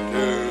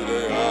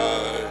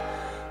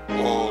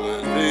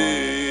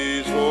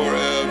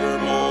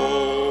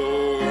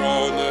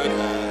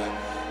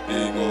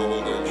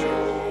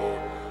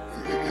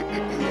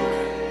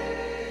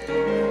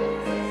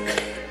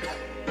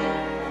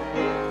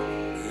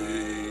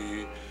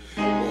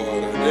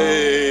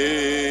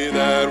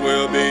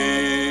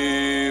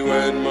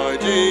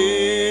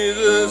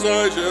 Jesus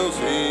I shall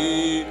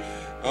see.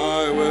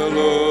 I will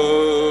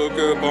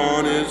look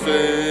upon his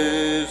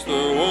face,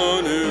 the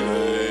one who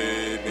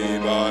made me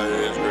by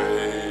his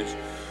grace.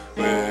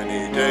 When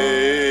he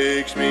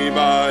takes me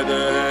by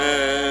the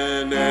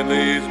hand and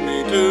leads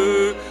me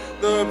to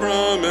the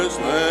promised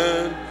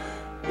land,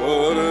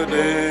 what a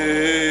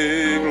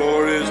day,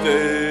 glorious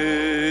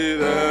day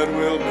that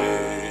will be.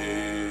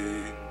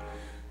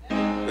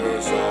 No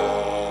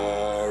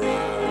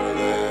sorrow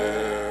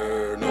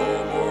there,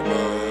 no more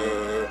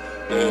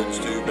burdens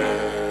to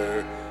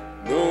bear,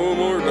 no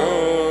more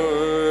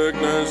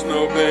darkness,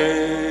 no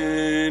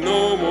pain,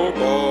 no more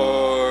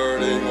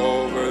parting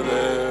over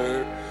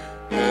there,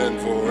 and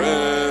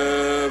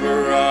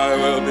forever I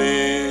will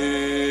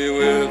be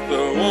with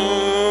the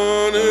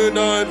one who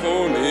died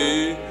for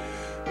me.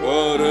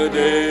 What a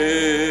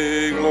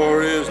day,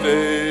 glorious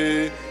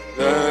day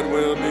that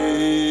will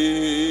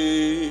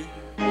be.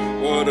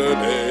 What a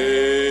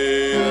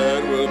day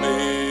that will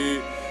be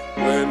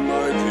when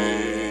my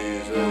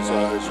Jesus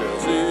I shall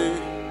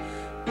see.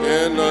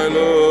 And I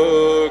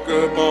look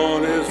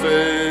upon his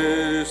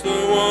face, the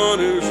one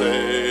who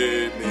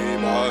saved me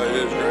by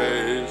his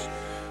grace.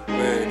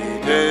 When he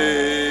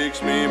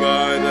takes me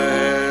by the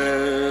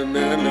hand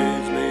and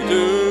leads me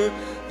to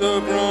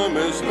the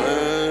promised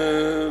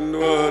land,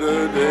 what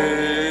a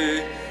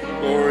day,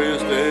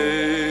 glorious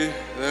day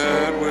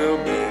that will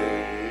be.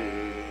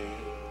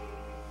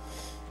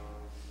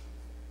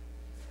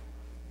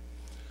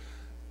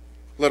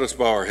 Let us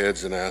bow our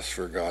heads and ask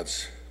for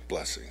God's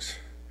blessings.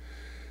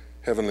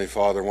 Heavenly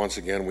Father, once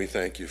again we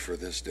thank you for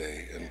this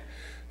day. And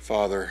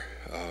Father,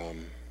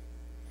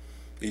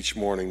 each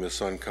morning the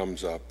sun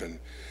comes up and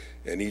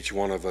each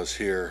one of us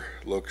here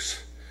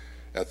looks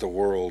at the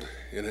world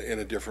in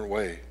a different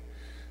way.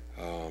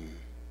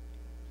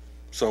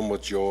 Some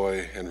with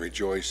joy and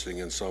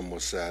rejoicing, and some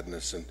with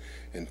sadness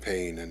and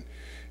pain.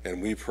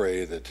 And we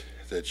pray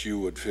that you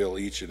would fill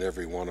each and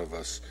every one of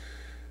us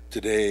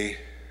today,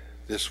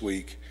 this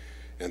week,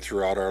 and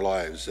throughout our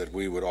lives, that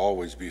we would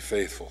always be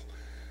faithful,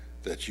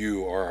 that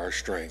you are our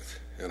strength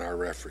and our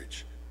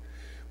refuge.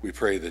 We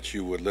pray that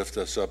you would lift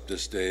us up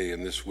this day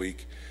and this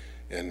week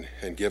and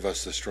give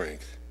us the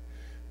strength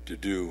to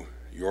do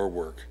your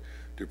work,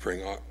 to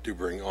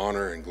bring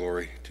honor and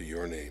glory to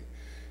your name.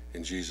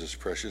 In Jesus'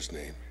 precious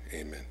name,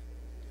 amen.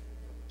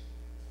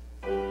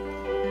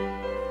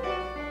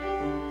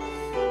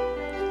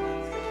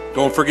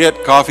 Don't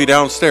forget coffee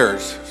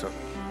downstairs. So.